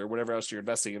bonds or whatever else you're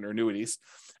investing in, or annuities,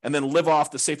 and then live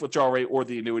off the safe withdrawal rate or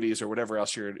the annuities or whatever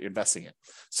else you're investing in.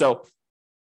 So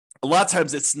a lot of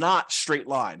times it's not straight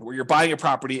line where you're buying a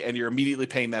property and you're immediately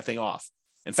paying that thing off.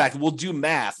 In fact, we'll do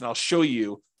math and I'll show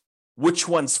you which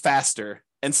one's faster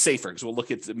and safer, because we'll look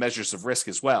at the measures of risk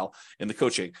as well in the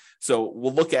coaching. So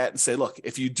we'll look at and say, look,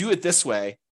 if you do it this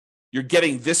way, you're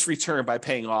getting this return by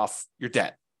paying off your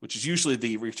debt, which is usually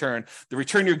the return. The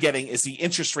return you're getting is the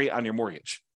interest rate on your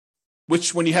mortgage,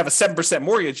 which when you have a 7%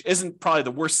 mortgage isn't probably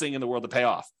the worst thing in the world to pay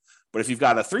off. But if you've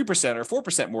got a 3% or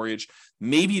 4% mortgage,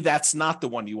 maybe that's not the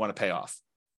one you want to pay off.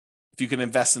 If you can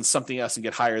invest in something else and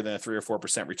get higher than a 3 or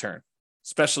 4% return,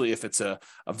 especially if it's a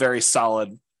very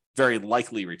solid, very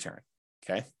likely return.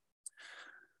 Okay.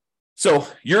 So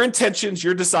your intentions,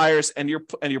 your desires, and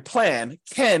your plan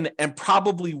can and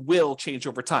probably will change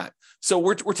over time. So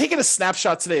we're taking a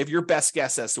snapshot today of your best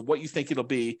guess as to what you think it'll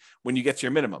be when you get to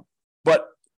your minimum. But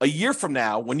a year from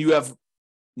now, when you have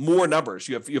more numbers,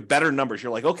 you have better numbers,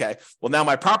 you're like, okay, well, now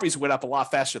my properties went up a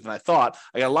lot faster than I thought.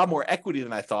 I got a lot more equity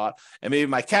than I thought. And maybe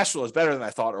my cash flow is better than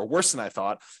I thought or worse than I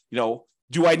thought.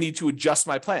 do I need to adjust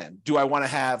my plan? Do I want to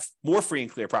have more free and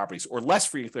clear properties or less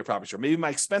free and clear properties? Or maybe my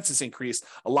expenses increase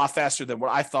a lot faster than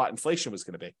what I thought inflation was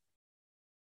going to be.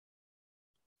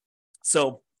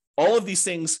 So all of these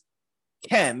things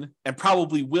can and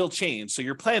probably will change. So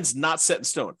your plan's not set in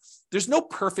stone. There's no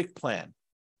perfect plan,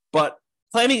 but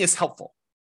planning is helpful.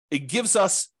 It gives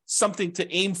us something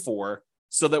to aim for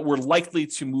so that we're likely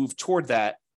to move toward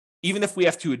that, even if we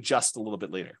have to adjust a little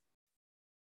bit later.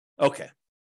 Okay.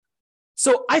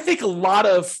 So I think a lot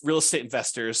of real estate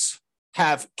investors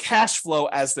have cash flow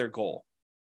as their goal.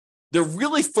 They're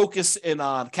really focused in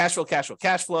on cash flow, cash flow,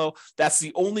 cash flow. That's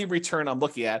the only return I'm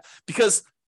looking at, because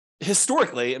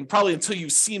historically, and probably until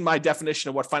you've seen my definition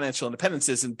of what financial independence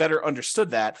is and better understood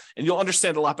that, and you'll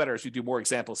understand a lot better as we do more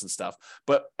examples and stuff.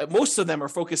 But most of them are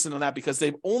focusing on that because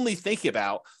they only think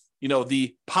about,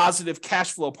 the positive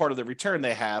cash flow part of the return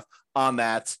they have on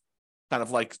that kind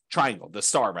of like triangle, the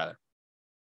star rather.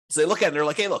 So they look at it and they're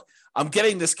like, hey, look, I'm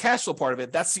getting this cash flow part of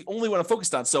it. That's the only one I'm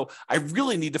focused on. So I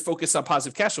really need to focus on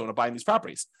positive cash flow when I'm buying these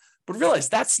properties. But realize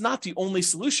that's not the only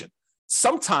solution.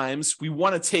 Sometimes we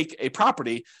want to take a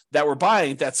property that we're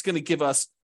buying that's going to give us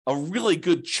a really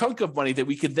good chunk of money that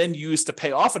we could then use to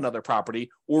pay off another property,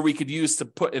 or we could use to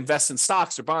invest in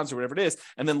stocks or bonds or whatever it is,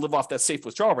 and then live off that safe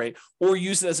withdrawal rate, or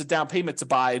use it as a down payment to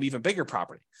buy an even bigger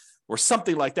property or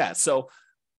something like that. So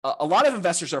a lot of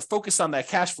investors are focused on that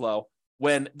cash flow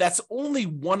when that's only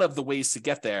one of the ways to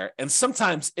get there. And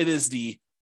sometimes it's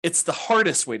the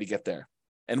hardest way to get there.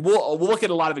 And we'll look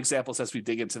at a lot of examples as we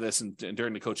dig into this and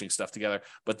during the coaching stuff together,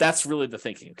 but that's really the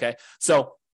thinking, okay?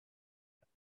 So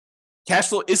cash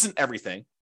flow isn't everything.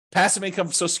 Passive income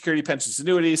from Social Security, pensions,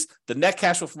 annuities, the net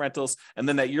cash flow from rentals, and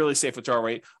then that yearly safe withdrawal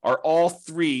rate are all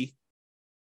 3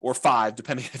 or 5,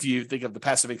 depending if you think of the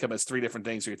passive income as 3 different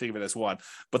things or you think of it as one,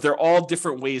 but they're all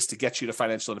different ways to get you to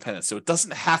financial independence. So it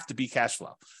doesn't have to be cash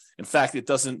flow. In fact,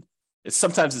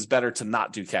 sometimes it's better to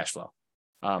not do cash flow.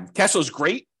 Cash flow is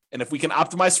great. And if we can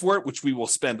optimize for it, which we will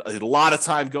spend a lot of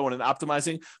time going and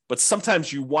optimizing, but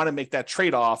sometimes you want to make that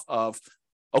trade-off of,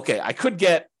 okay, I could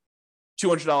get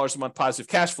 $200 a month positive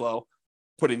cash flow,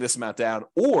 putting this amount down,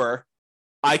 or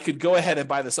I could go ahead and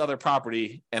buy this other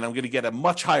property and I'm going to get a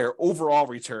much higher overall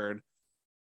return.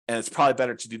 And it's probably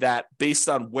better to do that based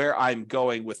on where I'm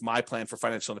going with my plan for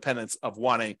financial independence of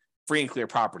wanting free and clear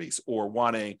properties, or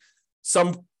wanting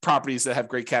some properties that have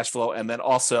great cash flow, and then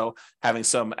also having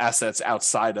some assets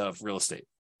outside of real estate.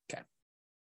 Okay.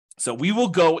 So we will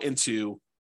go into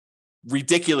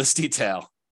ridiculous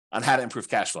detail on how to improve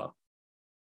cash flow.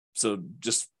 So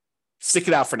just stick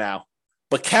it out for now.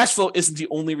 But cash flow isn't the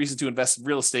only reason to invest in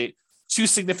real estate. 2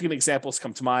 significant examples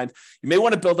come to mind. You may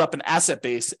want to build up an asset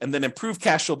base and then improve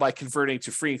cash flow by converting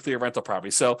to free and clear rental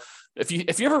property. So if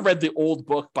you ever read the old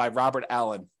book by Robert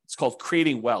Allen, it's called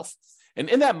Creating Wealth. And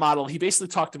in that model, he basically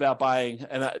talked about buying,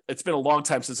 and it's been a long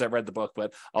time since I read the book,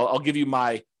 but I'll give you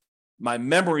my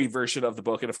memory version of the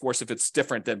book. And of course, if it's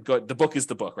different, then the book is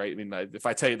the book, right? I mean, if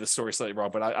I tell you the story slightly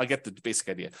wrong, but I'll get the basic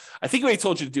idea. I think what he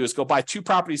told you to do is go buy 2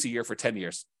 properties a year for 10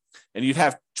 years. And you'd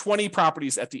have 20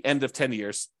 properties at the end of 10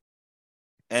 years.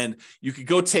 And you could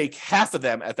go take half of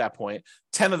them at that point,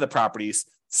 10 of the properties,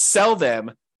 sell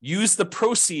them, use the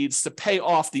proceeds to pay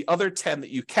off the other 10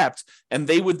 that you kept, and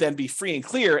they would then be free and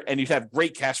clear, and you'd have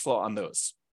great cash flow on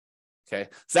those. Okay,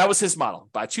 so that was his model.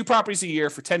 Buy 2 properties a year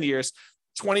for 10 years,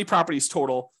 20 properties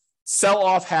total, sell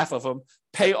off half of them,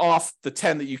 pay off the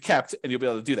 10 that you kept, and you'll be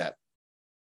able to do that.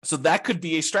 So that could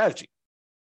be a strategy.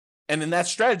 And in that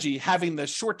strategy, having the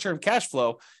short-term cash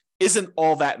flow isn't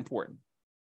all that important.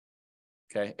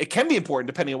 Okay, it can be important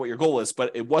depending on what your goal is,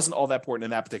 but it wasn't all that important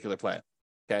in that particular plan.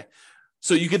 Okay,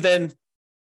 so you could then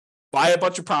buy a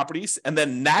bunch of properties and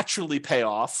then naturally pay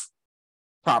off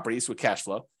properties with cash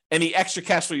flow. Any extra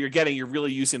cash flow you're getting, you're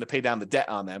really using to pay down the debt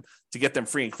on them to get them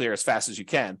free and clear as fast as you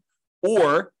can.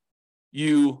 Or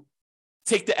you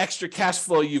take the extra cash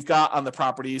flow you've got on the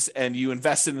properties and you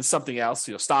invest it in something else,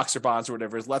 stocks or bonds or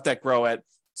whatever, let that grow at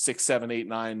 6, 7, 8,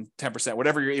 9, 10%,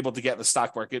 whatever you're able to get in the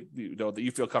stock market, that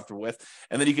you feel comfortable with.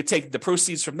 And then you could take the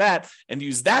proceeds from that and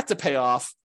use that to pay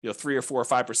off, 3 or 4 or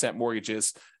 5%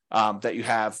 mortgages that you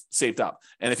have saved up.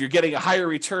 And if you're getting a higher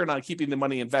return on keeping the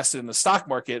money invested in the stock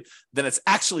market, then it's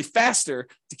actually faster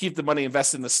to keep the money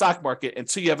invested in the stock market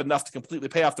until you have enough to completely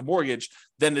pay off the mortgage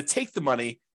than to take the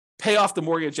money, pay off the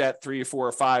mortgage at 3 or 4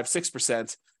 or 5,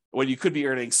 6%, when you could be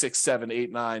earning 6, 7,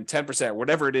 8, 9, 10%,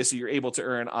 whatever it is that you're able to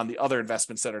earn on the other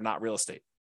investments that are not real estate.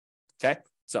 Okay.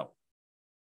 So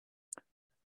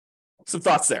some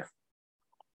thoughts there.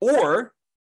 Or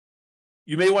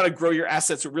you may want to grow your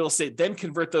assets with real estate, then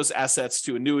convert those assets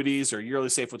to annuities or yearly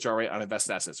safe withdrawal rate on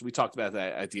invested assets. We talked about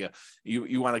that idea.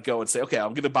 You want to go and say, okay,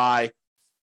 I'm going to buy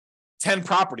 10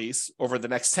 properties over the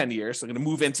next 10 years. So I'm going to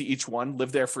move into each one,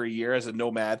 live there for a year as a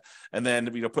nomad, and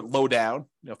then, put low down,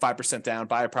 5% down,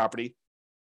 buy a property,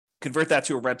 convert that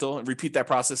to a rental, and repeat that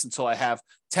process until I have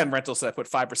 10 rentals that I put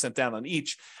 5% down on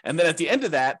each. And then at the end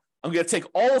of that, I'm going to take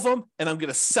all of them and I'm going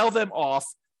to sell them off,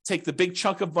 take the big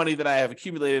chunk of money that I have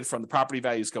accumulated from the property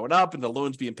values going up and the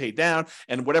loans being paid down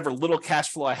and whatever little cash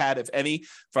flow I had, if any,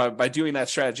 by doing that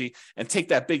strategy, and take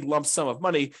that big lump sum of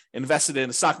money, invest it in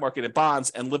the stock market and bonds,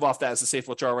 and live off that as a safe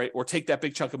withdrawal rate, or take that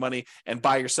big chunk of money and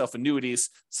buy yourself annuities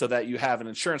so that you have an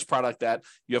insurance product that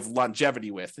you have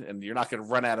longevity with, and you're not going to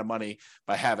run out of money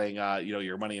by having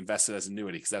your money invested as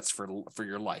annuity, because that's for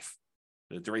your life,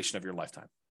 the duration of your lifetime.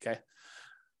 Okay.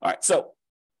 All right. So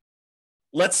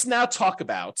let's now talk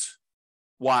about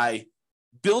why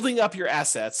building up your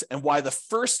assets and why the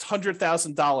first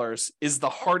 $100,000 is the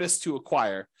hardest to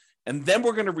acquire. And then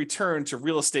we're going to return to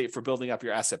real estate for building up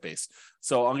your asset base.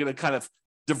 So I'm going to kind of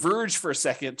diverge for a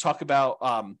second, talk about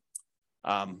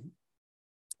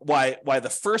why the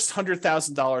first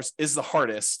 $100,000 is the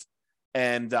hardest.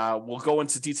 And we'll go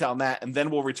into detail on that, and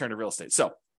then we'll return to real estate.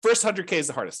 So first 100K is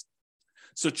the hardest.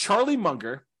 So Charlie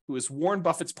Munger, who is Warren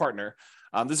Buffett's partner,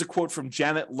 there's a quote from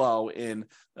Janet Lowe in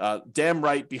Damn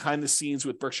Right, Behind the Scenes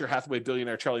with Berkshire Hathaway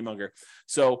billionaire Charlie Munger.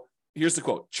 So here's the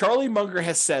quote. Charlie Munger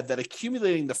has said that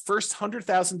accumulating the first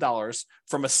 $100,000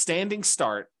 from a standing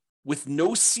start with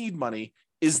no seed money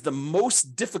is the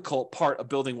most difficult part of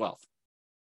building wealth.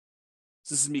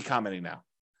 So this is me commenting now.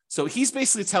 So he's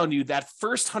basically telling you that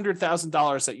first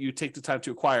 $100,000 that you take the time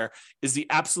to acquire is the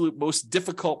absolute most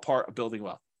difficult part of building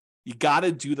wealth. You got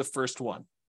to do the first one.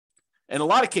 In a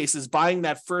lot of cases, buying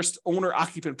that first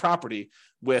owner-occupant property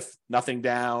with nothing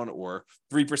down, or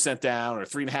 3% down, or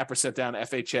 3.5% down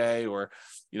FHA, or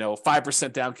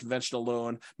 5% down conventional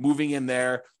loan, moving in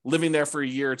there, living there for a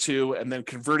year or two, and then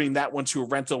converting that one to a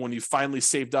rental when you finally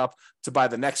saved up to buy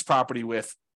the next property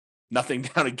with nothing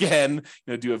down again,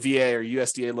 do a VA or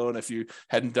USDA loan if you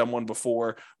hadn't done one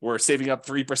before, or saving up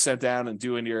 3% down and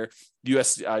doing your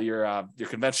your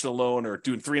conventional loan, or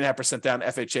doing 3.5% down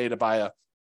FHA to buy a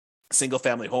single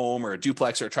family home or a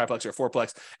duplex or a triplex or a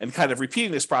fourplex, and kind of repeating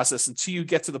this process until you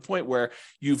get to the point where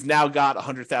you've now got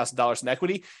 $100,000 in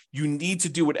equity. You need to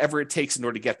do whatever it takes in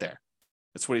order to get there.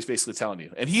 That's what he's basically telling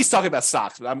you. And he's talking about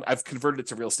stocks, but I've converted it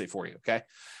to real estate for you. Okay.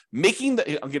 I'm going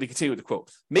to continue with the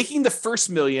quote. Making the first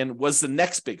million was the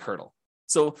next big hurdle.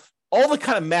 So all the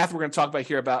kind of math we're going to talk about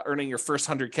here about earning your first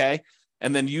 100K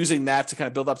and then using that to kind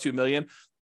of build up to $1 million,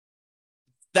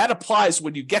 that applies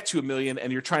when you get to $1 million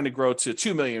and you're trying to grow to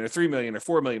 2 million or 3 million or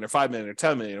 4 million or 5 million or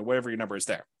 10 million or whatever your number is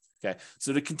there. Okay.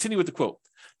 So to continue with the quote,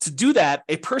 to do that,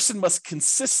 a person must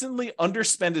consistently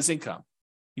underspend his income.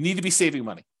 You need to be saving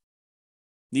money.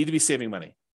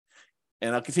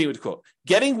 And I'll continue with the quote.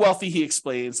 Getting wealthy, he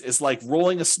explains, is like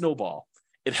rolling a snowball.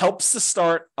 It helps to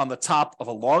start on the top of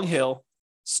a long hill,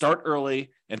 start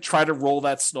early, and try to roll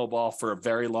that snowball for a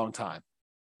very long time.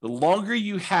 The longer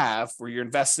you have where you're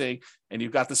investing and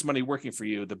you've got this money working for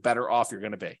you, the better off you're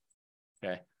going to be.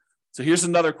 Okay. So here's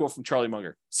another quote from Charlie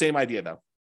Munger. Same idea though.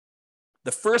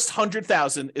 The first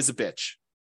 100,000 is a bitch,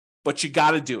 but you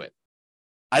got to do it.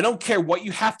 I don't care what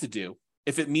you have to do.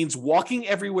 If it means walking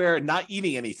everywhere and not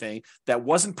eating anything that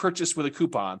wasn't purchased with a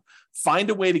coupon,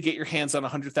 find a way to get your hands on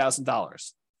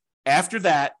 $100,000. After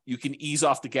that, you can ease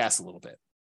off the gas a little bit.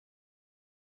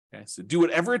 Okay. So do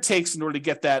whatever it takes in order to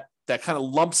get that kind of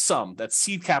lump sum, that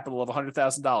seed capital of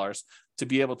 $100,000 to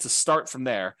be able to start from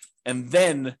there. And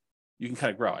then you can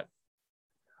kind of grow it.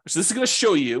 So this is going to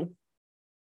show you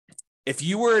if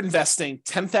you were investing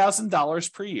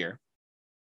 $10,000 per year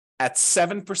at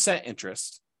 7%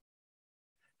 interest,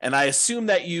 and I assume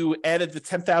that you added the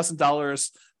 $10,000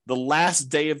 the last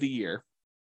day of the year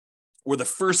or the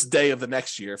first day of the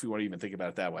next year, if you want to even think about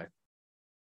it that way.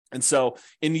 And so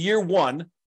in year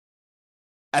one,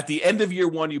 at the end of year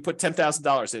one, you put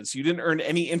 $10,000 in. So you didn't earn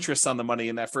any interest on the money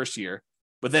in that first year.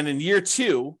 But then in year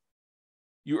two,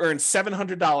 you earned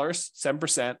 $700,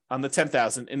 7% on the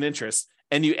 $10,000 in interest,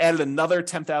 and you added another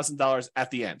 $10,000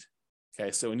 at the end. Okay,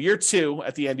 so in year two,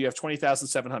 at the end, you have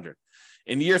 $20,700.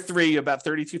 In year three, you have about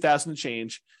 $32,000 and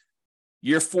change.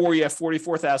 Year four, you have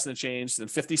 $44,000 and change. Then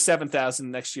 $57,000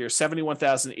 next year,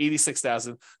 $71,000,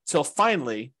 $86,000, till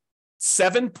finally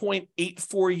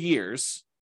 7.84 years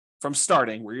from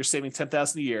starting, where you're saving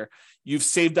 $10,000 a year, you've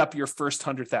saved up your first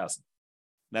 $100,000.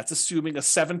 That's assuming a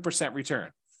 7%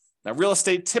 return. Now, real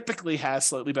estate typically has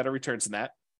slightly better returns than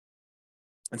that.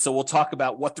 And so we'll talk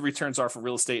about what the returns are for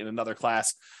real estate in another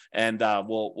class, and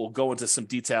we'll go into some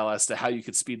detail as to how you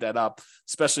could speed that up,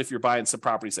 especially if you're buying some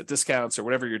properties at discounts or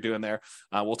whatever you're doing there.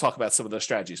 We'll talk about some of those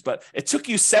strategies. But it took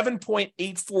you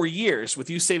 7.84 years with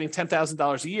you saving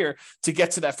 $10,000 a year to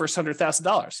get to that first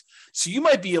 $100,000. So you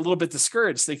might be a little bit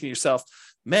discouraged, thinking to yourself,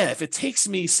 man, if it takes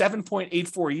me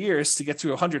 7.84 years to get to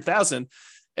 100,000,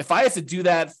 if I have to do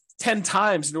that 10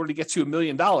 times in order to get to $1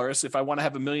 million, if I want to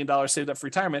have $1 million saved up for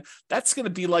retirement, that's going to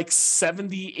be like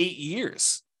 78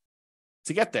 years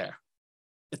to get there.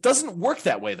 It doesn't work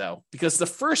that way, though, because the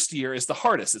first year is the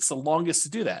hardest. It's the longest to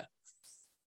do that.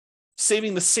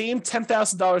 Saving the same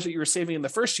 $10,000 that you were saving in the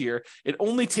first year, it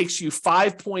only takes you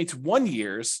 5.1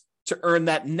 years to earn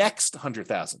that next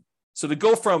 $100,000. So to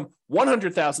go from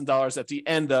 $100,000 at the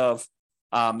end of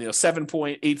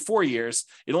 7.84 years,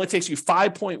 it only takes you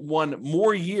 5.1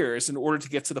 more years in order to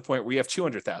get to the point where you have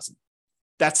 200,000.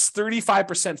 That's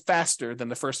 35% faster than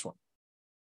the first one.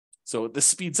 So this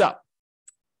speeds up.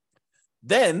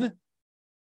 Then,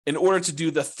 in order to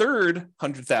do the third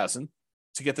 100,000,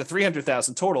 to get the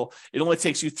 300,000 total, it only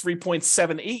takes you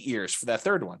 3.78 years for that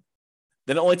third one.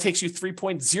 Then it only takes you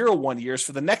 3.01 years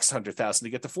for the next 100,000 to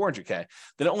get to 400K.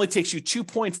 Then it only takes you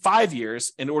 2.5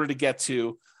 years in order to get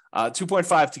to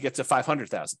 2.5 to get to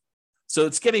 500,000. So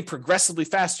it's getting progressively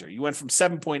faster. You went from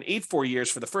 7.84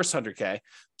 years for the first 100K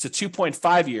to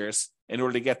 2.5 years in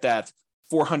order to get that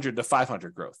 400 to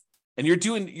 500 growth. And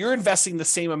you're investing the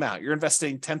same amount. You're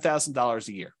investing $10,000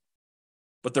 a year.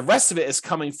 But the rest of it is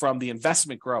coming from the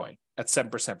investment growing at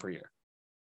 7% per year.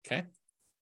 Okay.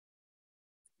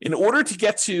 In order to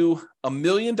get to $1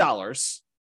 million,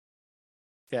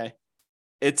 okay,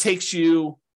 it takes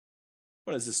you,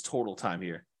 what is this total time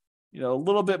here? A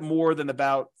little bit more than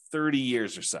about 30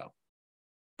 years or so.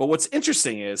 But what's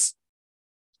interesting is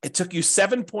it took you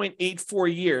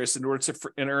 7.84 years in order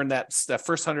to earn that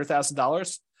first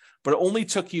 $100,000, but it only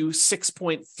took you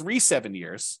 6.37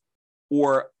 years,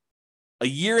 or a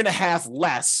year and a half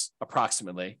less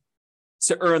approximately,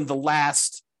 to earn the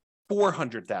last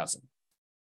 400,000.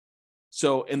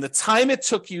 So in the time it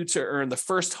took you to earn the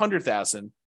first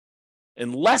 100,000,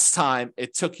 in less time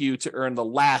it took you to earn the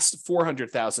last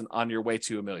 400,000 on your way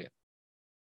to $1 million.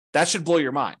 That should blow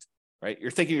your mind, right?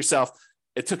 You're thinking to yourself,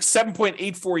 it took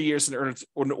 7.84 years in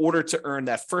order to earn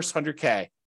that first 100K,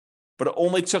 but it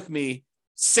only took me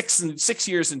 6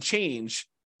 years and change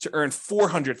to earn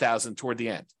 400,000 toward the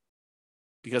end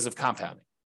because of compounding.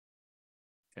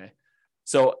 Okay.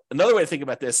 So another way to think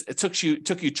about this, it took you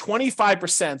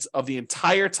 25% of the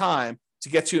entire time to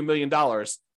get to $1 million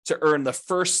to earn the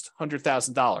first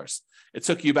 $100,000. It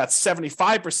took you about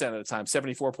 75% of the time,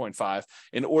 74.5,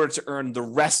 in order to earn the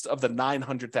rest of the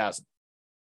 900,000.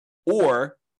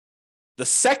 Or the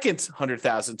second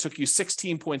 100,000 took you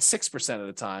 16.6% of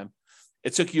the time.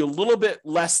 It took you a little bit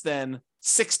less than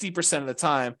 60% of the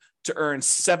time to earn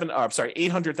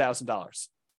 $800,000,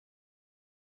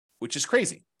 which is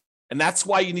crazy. And that's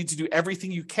why you need to do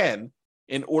everything you can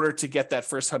in order to get that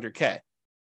first 100K,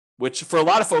 which for a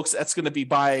lot of folks, that's going to be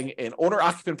buying an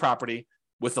owner-occupant property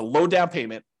with a low down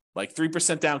payment, like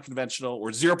 3% down conventional or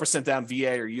 0% down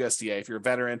VA or USDA if you're a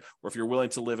veteran or if you're willing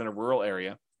to live in a rural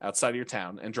area outside of your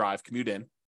town and commute in,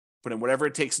 put in whatever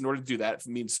it takes in order to do that. If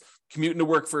it means commuting to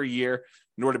work for a year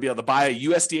in order to be able to buy a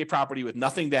USDA property with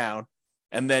nothing down,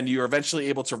 and then you're eventually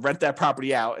able to rent that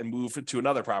property out and move to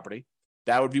another property,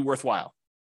 that would be worthwhile.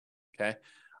 Okay.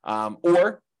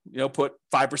 Or, put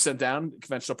 5% down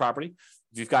conventional property.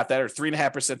 If you've got that, or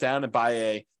 3.5% down and buy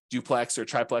a duplex or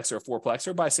triplex or a fourplex,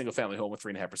 or buy a single family home with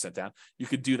 3.5% down. You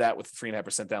could do that with a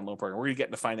 3.5% down loan program. We're going to get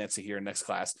into financing here in next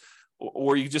class.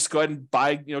 Or you just go ahead and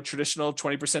buy, traditional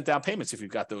 20% down payments if you've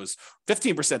got those,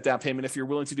 15% down payment if you're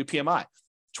willing to do PMI,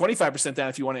 25% down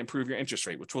if you want to improve your interest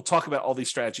rate, which we'll talk about all these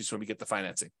strategies when we get to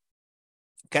financing.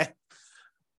 Okay.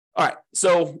 All right.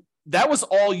 So that was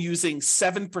all using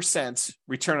 7%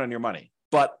 return on your money,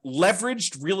 but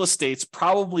leveraged real estate's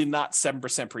probably not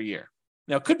 7% per year.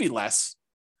 Now it could be less,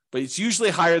 but it's usually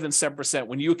higher than 7%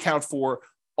 when you account for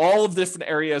all of the different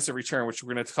areas of return, which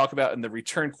we're going to talk about in the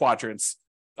return quadrants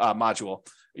module.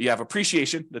 You have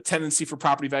appreciation, the tendency for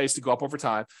property values to go up over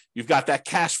time. You've got that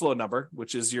cash flow number,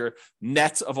 which is your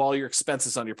net of all your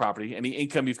expenses on your property, any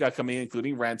income you've got coming in,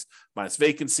 including rent, minus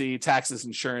vacancy, taxes,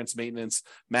 insurance, maintenance,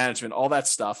 management, all that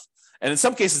stuff. And in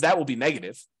some cases, that will be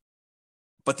negative,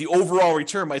 but the overall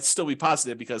return might still be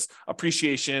positive because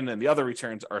appreciation and the other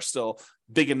returns are still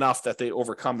big enough that they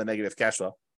overcome the negative cash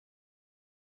flow.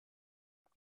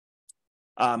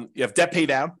 You have debt pay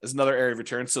down is another area of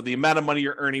return. So the amount of money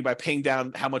you're earning by paying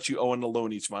down how much you owe on the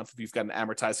loan each month, if you've got an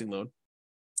amortizing loan,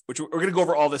 which we're going to go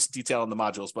over all this detail in the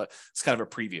modules, but it's kind of a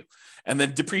preview. And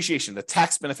then depreciation, the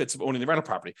tax benefits of owning the rental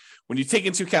property. When you take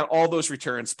into account all those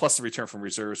returns, plus the return from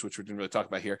reserves, which we didn't really talk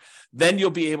about here, then you'll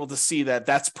be able to see that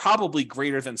that's probably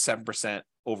greater than 7%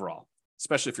 overall,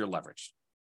 especially if you're leveraged.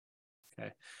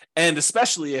 Okay. And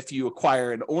especially if you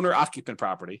acquire an owner-occupant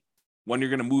property, one you're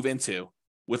going to move into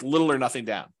with little or nothing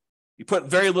down. You put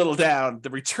very little down, the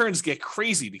returns get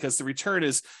crazy because the return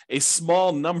is a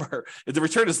small number. The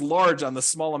return is large on the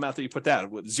small amount that you put down,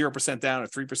 with 0% down or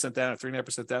 3% down or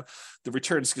 3.5% down. The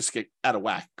returns just get out of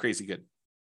whack, crazy good.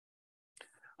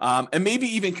 And maybe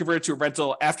even convert it to a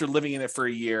rental after living in it for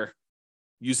a year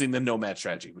using the nomad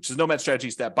strategy, which is nomad strategy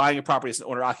is that buying a property as an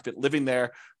owner occupant, living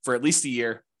there for at least a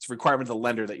year. It's a requirement of the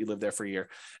lender that you live there for a year.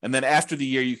 And then after the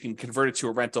year, you can convert it to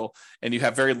a rental and you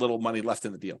have very little money left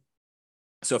in the deal.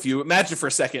 So if you imagine for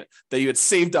a second that you had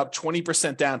saved up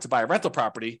 20% down to buy a rental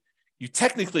property, you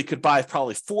technically could buy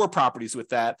probably 4 properties with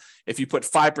that if you put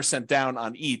 5% down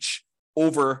on each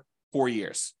over 4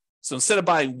 years. So instead of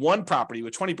buying 1 property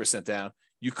with 20% down,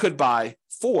 you could buy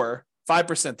 4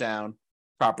 5% down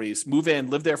properties, move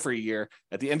in, live there for a year.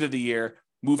 At the end of the year,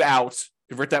 move out,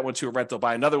 convert that one to a rental,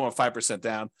 buy another one 5%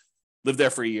 down, live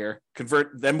there for a year,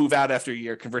 convert, then move out after a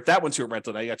year, convert that one to a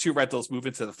rental. Now you got 2 rentals, move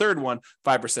into the third one,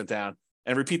 5% down,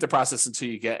 and repeat the process until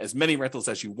you get as many rentals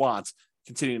as you want,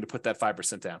 continuing to put that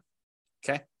 5% down.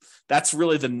 Okay. That's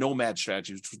really the nomad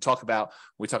strategy, which we talk about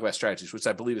when we talk about strategies, which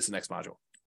I believe is the next module.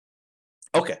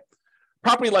 Okay.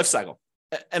 Property life cycle.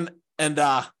 And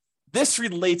this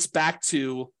relates back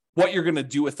to what you're going to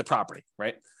do with the property,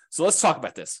 right? So let's talk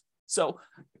about this. So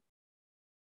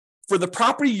for the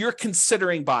property you're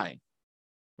considering buying,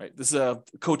 right? This is a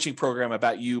coaching program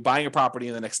about you buying a property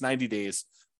in the next 90 days.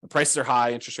 The prices are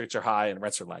high, interest rates are high, and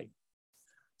rents are light.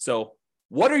 So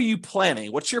what are you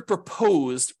planning? What's your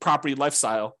proposed property life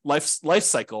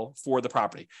cycle for the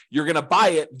property? You're going to buy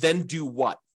it, then do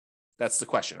what? That's the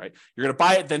question, right? You're going to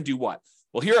buy it, then do what?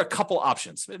 Well, here are a couple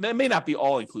options. It may not be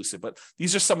all inclusive, but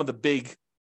these are some of the big,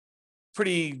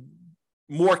 pretty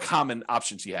more common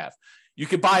options you have. You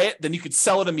could buy it, then you could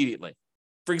sell it immediately.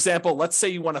 For example, let's say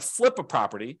you want to flip a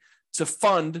property to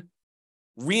fund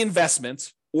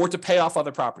reinvestment or to pay off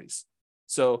other properties.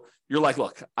 So you're like,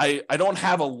 look, I don't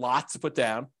have a lot to put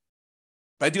down,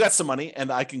 but I do got some money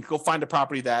and I can go find a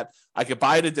property that I could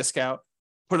buy at a discount,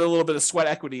 put a little bit of sweat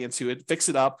equity into it, fix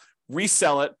it up,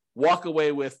 resell it, walk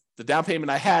away with the down payment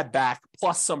I had back,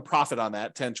 plus some profit on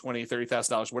that, $10,000, $20,000,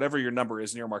 $30,000, whatever your number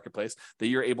is in your marketplace that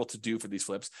you're able to do for these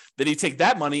flips. Then you take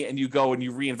that money and you go and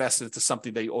you reinvest it into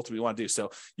something that you ultimately want to do.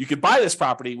 So you could buy this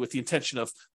property with the intention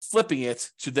of flipping it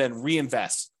to then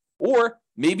reinvest. Or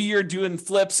maybe you're doing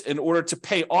flips in order to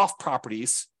pay off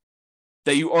properties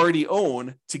that you already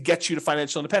own to get you to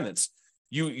financial independence.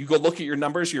 You go look at your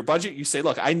numbers, your budget, you say,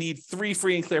 look, I need 3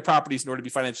 free and clear properties in order to be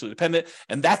financially independent.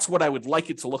 And that's what I would like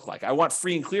it to look like. I want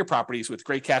free and clear properties with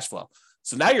great cash flow.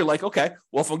 So now you're like, okay,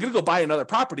 well, if I'm going to go buy another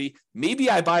property, maybe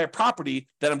I buy a property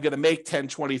that I'm going to make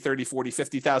 $10,000, $20,000, $30,000,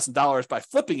 $40,000, $50,000 by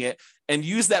flipping it and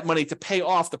use that money to pay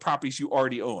off the properties you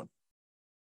already own.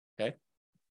 Okay.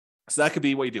 So that could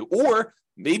be what you do. Or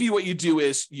maybe what you do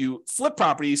is you flip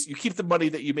properties, you keep the money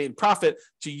that you made in profit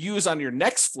to use on your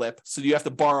next flip. So you have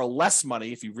to borrow less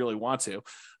money if you really want to,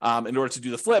 in order to do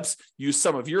the flips, use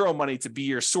some of your own money to be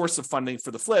your source of funding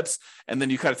for the flips. And then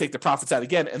you kind of take the profits out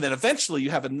again. And then eventually you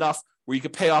have enough where you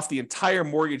could pay off the entire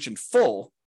mortgage in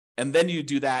full. And then you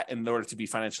do that in order to be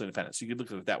financially independent. So you could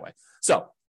look at it that way. So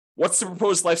what's the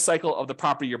proposed life cycle of the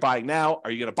property you're buying now? Are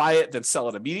you going to buy it, then sell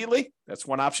it immediately? That's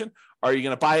one option. Are you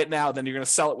going to buy it now, then you're going to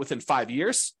sell it within 5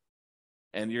 years?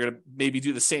 And you're going to maybe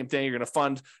do the same thing. You're going to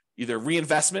fund either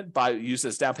reinvestment by use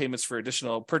as down payments for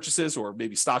additional purchases, or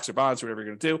maybe stocks or bonds, or whatever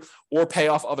you're going to do, or pay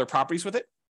off other properties with it.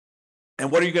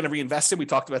 And what are you going to reinvest in? We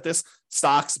talked about this: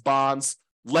 stocks, bonds,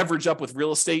 leverage up with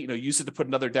real estate, use it to put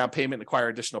another down payment and acquire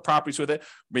additional properties with it.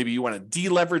 Maybe you want to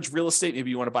deleverage real estate.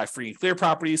 Maybe you want to buy free and clear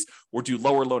properties or do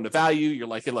lower loan to value. You're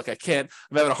like, hey, look, I'm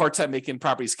having a hard time making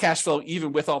properties cash flow,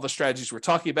 even with all the strategies we're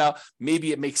talking about.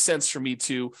 Maybe it makes sense for me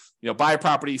to, buy a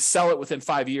property, sell it within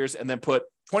 5 years, and then put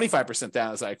 25%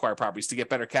 down as I acquire properties to get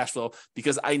better cash flow,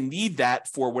 because I need that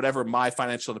for whatever my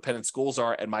financial independence goals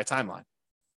are and my timeline.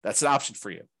 That's an option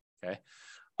for you. Okay.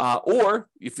 Or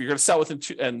if you're going to sell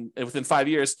within 5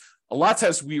 years, a lot of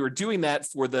times we were doing that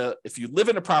if you live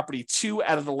in a property 2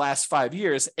 out of the last 5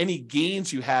 years, any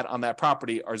gains you had on that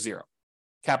property are zero.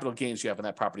 Capital gains you have on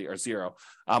that property are zero,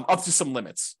 up to some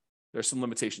limits. There's some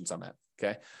limitations on that.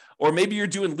 Okay. Or maybe you're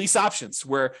doing lease options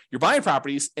where you're buying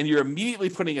properties and you're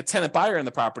immediately putting a tenant buyer in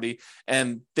the property,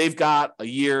 and they've got a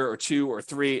year or 2 or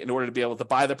 3 in order to be able to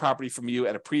buy the property from you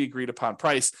at a pre-agreed upon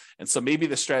price. And so maybe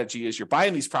the strategy is you're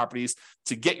buying these properties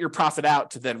to get your profit out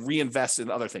to then reinvest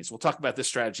in other things. We'll talk about this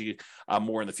strategy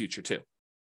more in the future too.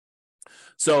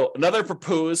 So another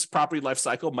proposed property life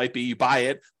cycle might be you buy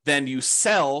it, then you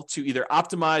sell to either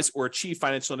optimize or achieve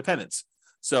financial independence.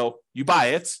 So you buy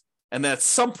it, and then at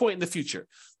some point in the future,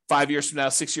 5 years from now,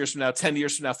 6 years from now, 10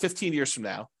 years from now, 15 years from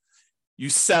now, you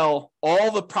sell all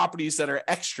the properties that are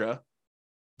extra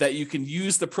that you can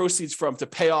use the proceeds from to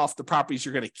pay off the properties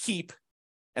you're going to keep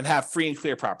and have free and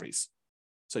clear properties.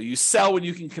 So you sell when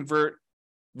you can convert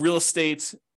real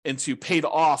estate into paid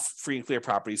off free and clear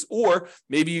properties. Or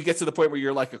maybe you get to the point where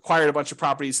you're like acquired a bunch of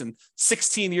properties, and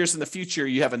 16 years in the future,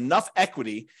 you have enough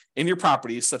equity in your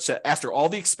properties such that after all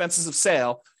the expenses of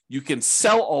sale, you can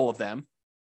sell all of them.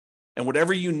 And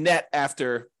whatever you net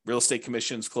after real estate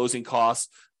commissions, closing costs,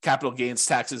 capital gains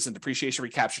taxes, and depreciation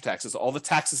recapture taxes, all the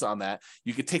taxes on that,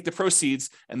 you could take the proceeds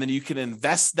and then you can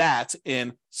invest that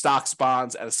in stocks,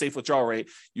 bonds at a safe withdrawal rate.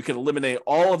 You can eliminate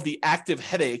all of the active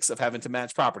headaches of having to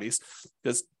manage properties,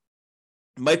 because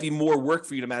it might be more work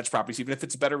for you to manage properties, even if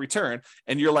it's a better return.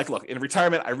 And you're like, look, in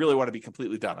retirement, I really want to be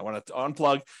completely done. I want to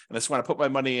unplug and I just want to put my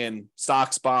money in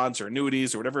stocks, bonds, or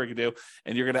annuities, or whatever I can do.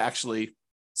 And you're going to actually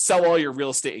sell all your real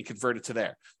estate and convert it to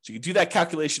there. So you can do that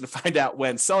calculation to find out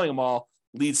when selling them all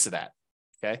leads to that.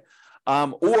 Okay.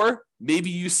 Or maybe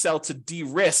you sell to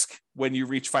de-risk when you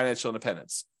reach financial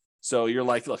independence. So you're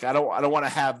like, look, I don't want to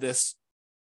have this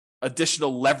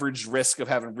additional leverage risk of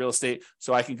having real estate,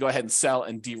 so I can go ahead and sell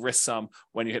and de-risk some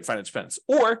when you hit financial independence.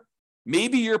 Or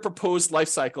maybe your proposed life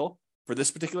cycle for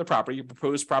this particular property, your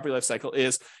proposed property life cycle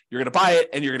is you're going to buy it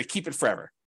and you're going to keep it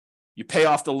forever. You pay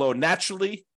off the loan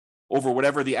naturally over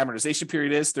whatever the amortization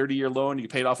period is, 30-year loan, you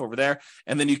pay it off over there,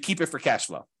 and then you keep it for cash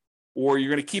flow. Or you're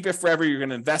going to keep it forever, you're going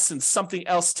to invest in something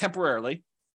else temporarily.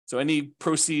 So any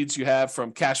proceeds you have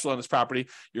from cash flow on this property,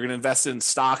 you're going to invest in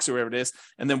stocks or whatever it is.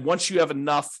 And then once you have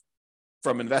enough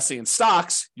from investing in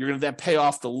stocks, you're going to then pay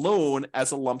off the loan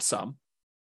as a lump sum.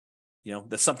 You know,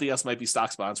 that something else might be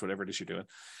stocks, bonds, whatever it is you're doing.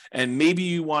 And maybe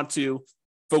you want to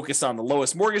focus on the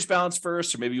lowest mortgage balance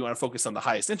first, or maybe you want to focus on the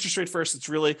highest interest rate first. It's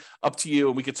really up to you.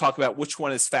 And we could talk about which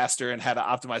one is faster and how to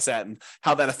optimize that and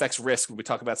how that affects risk when we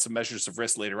talk about some measures of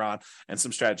risk later on and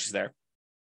some strategies there.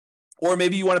 Or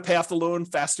maybe you want to pay off the loan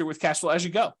faster with cash flow as you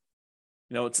go.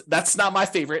 You know, that's not my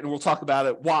favorite, and we'll talk about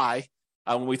it why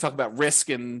when we talk about risk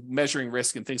and measuring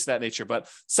risk and things of that nature. But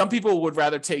some people would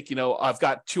rather take, you know, I've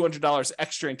got $200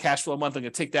 extra in cash flow a month. I'm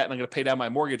going to take that and I'm going to pay down my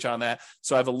mortgage on that.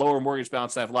 So I have a lower mortgage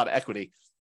balance and I have a lot of equity.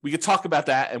 We could talk about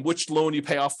that and which loan you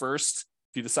pay off first.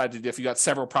 If you decide to, if you got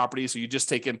several properties, or you just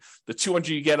taking the $200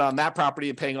 you get on that property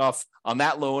and paying off on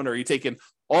that loan, or you taking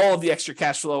all of the extra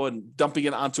cash flow and dumping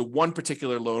it onto one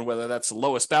particular loan, whether that's the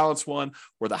lowest balance one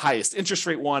or the highest interest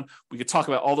rate one. We could talk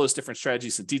about all those different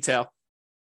strategies in detail.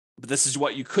 But this is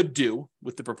what you could do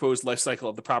with the proposed life cycle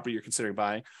of the property you're considering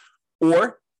buying.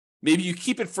 Or maybe you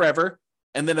keep it forever,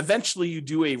 and then eventually you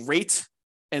do a rate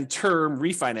and term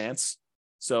refinance.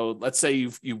 So let's say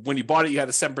when you bought it, you had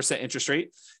a 7% interest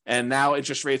rate, and now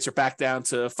interest rates are back down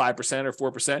to 5%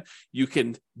 or 4%. You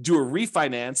can do a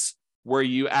refinance where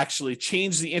you actually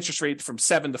change the interest rate from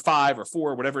 7 to 5 or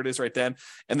 4, whatever it is right then,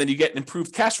 and then you get an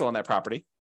improved cash flow on that property.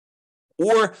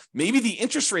 Or maybe the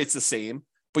interest rate's the same,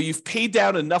 but you've paid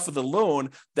down enough of the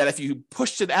loan that if you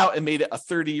pushed it out and made it a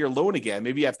 30-year loan again,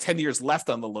 maybe you have 10 years left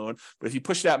on the loan, but if you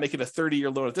push it out, make it a 30-year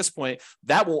loan at this point,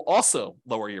 that will also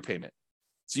lower your payment.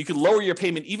 So you can lower your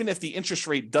payment even if the interest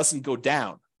rate doesn't go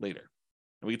down later.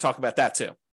 And we can talk about that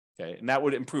too. Okay. And that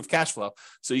would improve cash flow.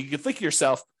 So you can think to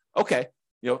yourself, okay,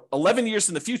 11 years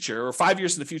in the future, or 5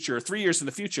 years in the future, or 3 years in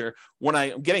the future, when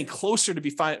I'm getting closer to be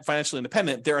financially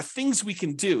independent, there are things we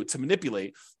can do to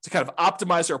manipulate, to kind of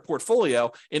optimize our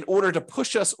portfolio in order to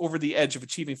push us over the edge of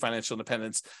achieving financial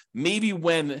independence. Maybe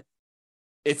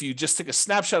if you just took a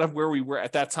snapshot of where we were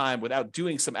at that time without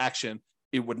doing some action,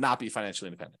 it would not be financially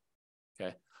independent.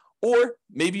 Okay. Or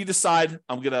maybe you decide,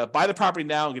 I'm going to buy the property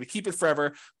now, I'm going to keep it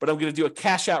forever, but I'm going to do a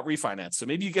cash out refinance. So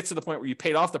maybe you get to the point where you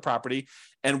paid off the property,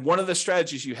 and one of the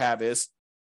strategies you have is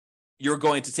you're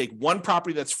going to take one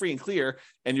property that's free and clear,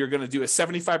 and you're going to do a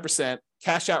 75%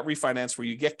 cash out refinance where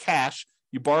you get cash,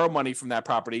 you borrow money from that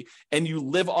property, and you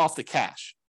live off the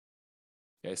cash.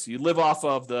 Okay, so you live off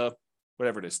of the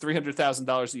whatever it is, $300,000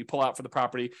 that you pull out for the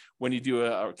property when you do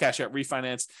a cash out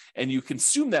refinance, and you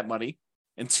consume that money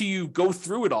until you go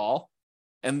through it all,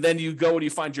 and then you go and you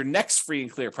find your next free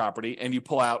and clear property, and you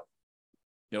pull out,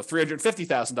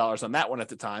 $350,000 on that one at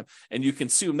the time, and you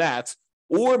consume that.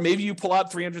 Or maybe you pull out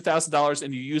 $300,000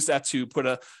 and you use that to put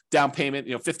a down payment,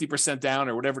 50% down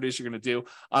or whatever it is you're going to do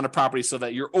on a property so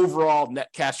that your overall net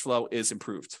cash flow is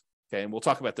improved. Okay. And we'll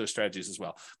talk about those strategies as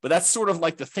well. But that's sort of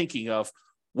like the thinking of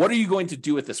what are you going to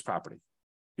do with this property?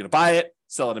 You're going to buy it,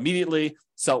 sell it immediately,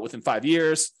 sell it within 5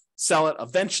 years, sell it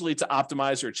eventually to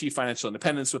optimize or achieve financial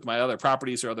independence with my other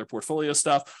properties or other portfolio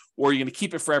stuff, or you're going to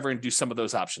keep it forever and do some of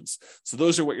those options. So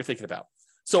those are what you're thinking about.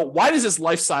 So why does this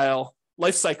life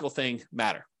cycle thing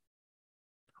matter?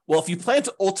 Well, if you plan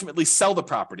to ultimately sell the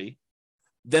property,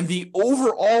 then the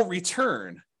overall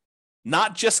return,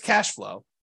 not just cash flow,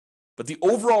 but the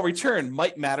overall return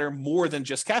might matter more than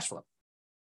just cash flow.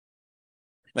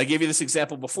 And I gave you this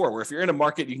example before, where if you're in a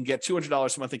market, you can get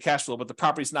 $200 a month in cash flow, but the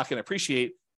property's not going to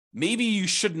appreciate. Maybe you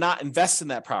should not invest in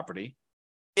that property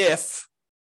if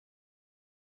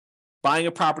buying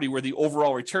a property where the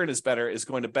overall return is better is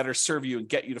going to better serve you and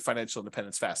get you to financial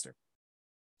independence faster.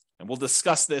 And we'll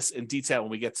discuss this in detail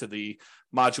when we get to the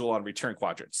module on return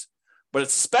quadrants. But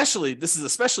this is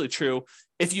especially true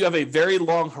if you have a very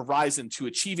long horizon to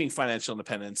achieving financial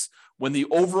independence, when the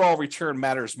overall return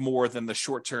matters more than the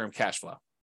short-term cash flow.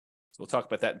 So we'll talk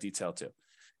about that in detail too.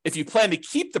 If you plan to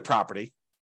keep the property,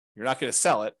 you're not going to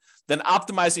sell it, then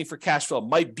optimizing for cash flow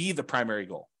might be the primary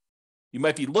goal. You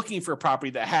might be looking for a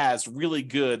property that has really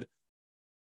good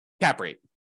cap rate,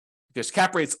 because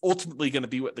cap rate's ultimately going to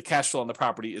be what the cash flow on the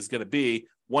property is going to be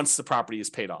once the property is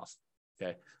paid off.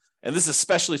 Okay. And this is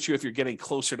especially true if you're getting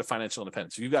closer to financial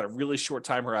independence. If you've got a really short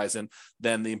time horizon,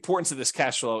 then the importance of this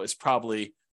cash flow is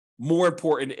probably more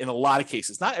important in a lot of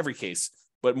cases, not every case,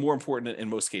 but more important in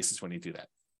most cases when you do that.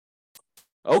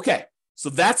 Okay. So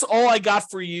that's all I got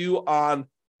for you on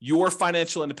your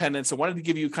financial independence. I wanted to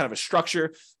give you kind of a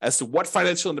structure as to what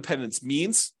financial independence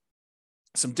means,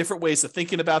 some different ways of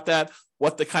thinking about that,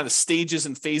 what the kind of stages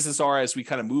and phases are as we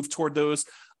kind of move toward those,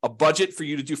 a budget for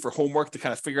you to do for homework to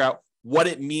kind of figure out what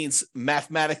it means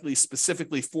mathematically,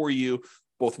 specifically for you,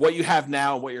 both what you have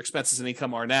now and what your expenses and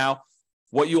income are now,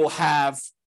 what you will have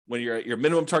when you're at your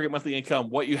minimum target monthly income,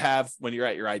 what you have when you're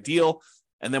at your ideal.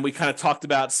 And then we kind of talked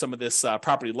about some of this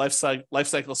property life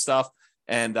cycle stuff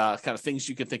and kind of things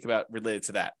you can think about related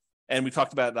to that. And we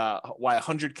talked about why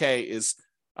 100K is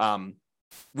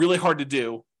really hard to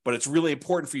do, but it's really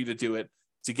important for you to do it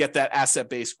to get that asset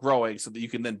base growing so that you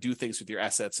can then do things with your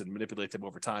assets and manipulate them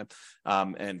over time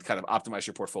and kind of optimize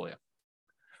your portfolio.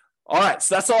 All right,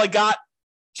 so that's all I got.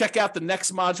 Check out the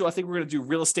next module. I think we're going to do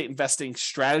real estate investing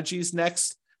strategies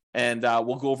next. And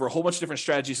we'll go over a whole bunch of different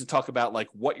strategies and talk about like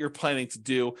what you're planning to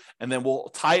do. And then we'll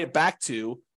tie it back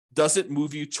to, does it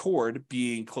move you toward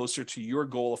being closer to your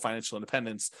goal of financial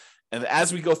independence? And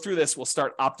as we go through this, we'll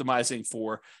start optimizing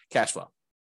for cash flow.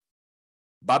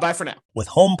 Bye-bye for now. With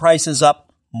home prices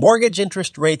up, mortgage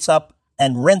interest rates up,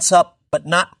 and rents up, but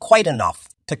not quite enough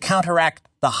to counteract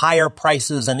the higher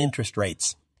prices and interest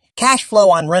rates, cash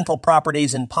flow on rental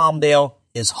properties in Palmdale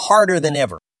is harder than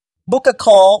ever. Book a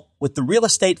call with the Real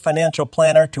Estate Financial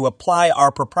Planner to apply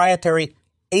our proprietary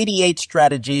 88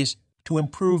 strategies to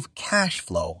improve cash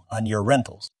flow on your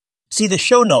rentals. See the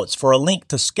show notes for a link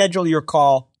to schedule your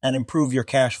call and improve your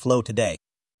cash flow today.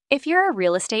 If you're a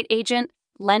real estate agent,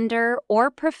 lender, or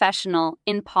professional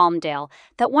in Palmdale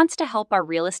that wants to help our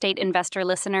real estate investor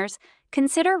listeners,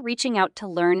 consider reaching out to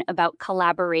learn about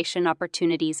collaboration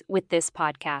opportunities with this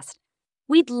podcast.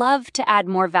 We'd love to add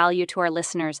more value to our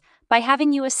listeners by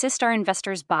having you assist our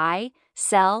investors buy,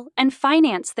 sell, and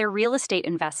finance their real estate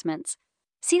investments.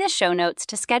 See the show notes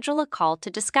to schedule a call to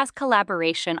discuss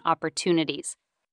collaboration opportunities.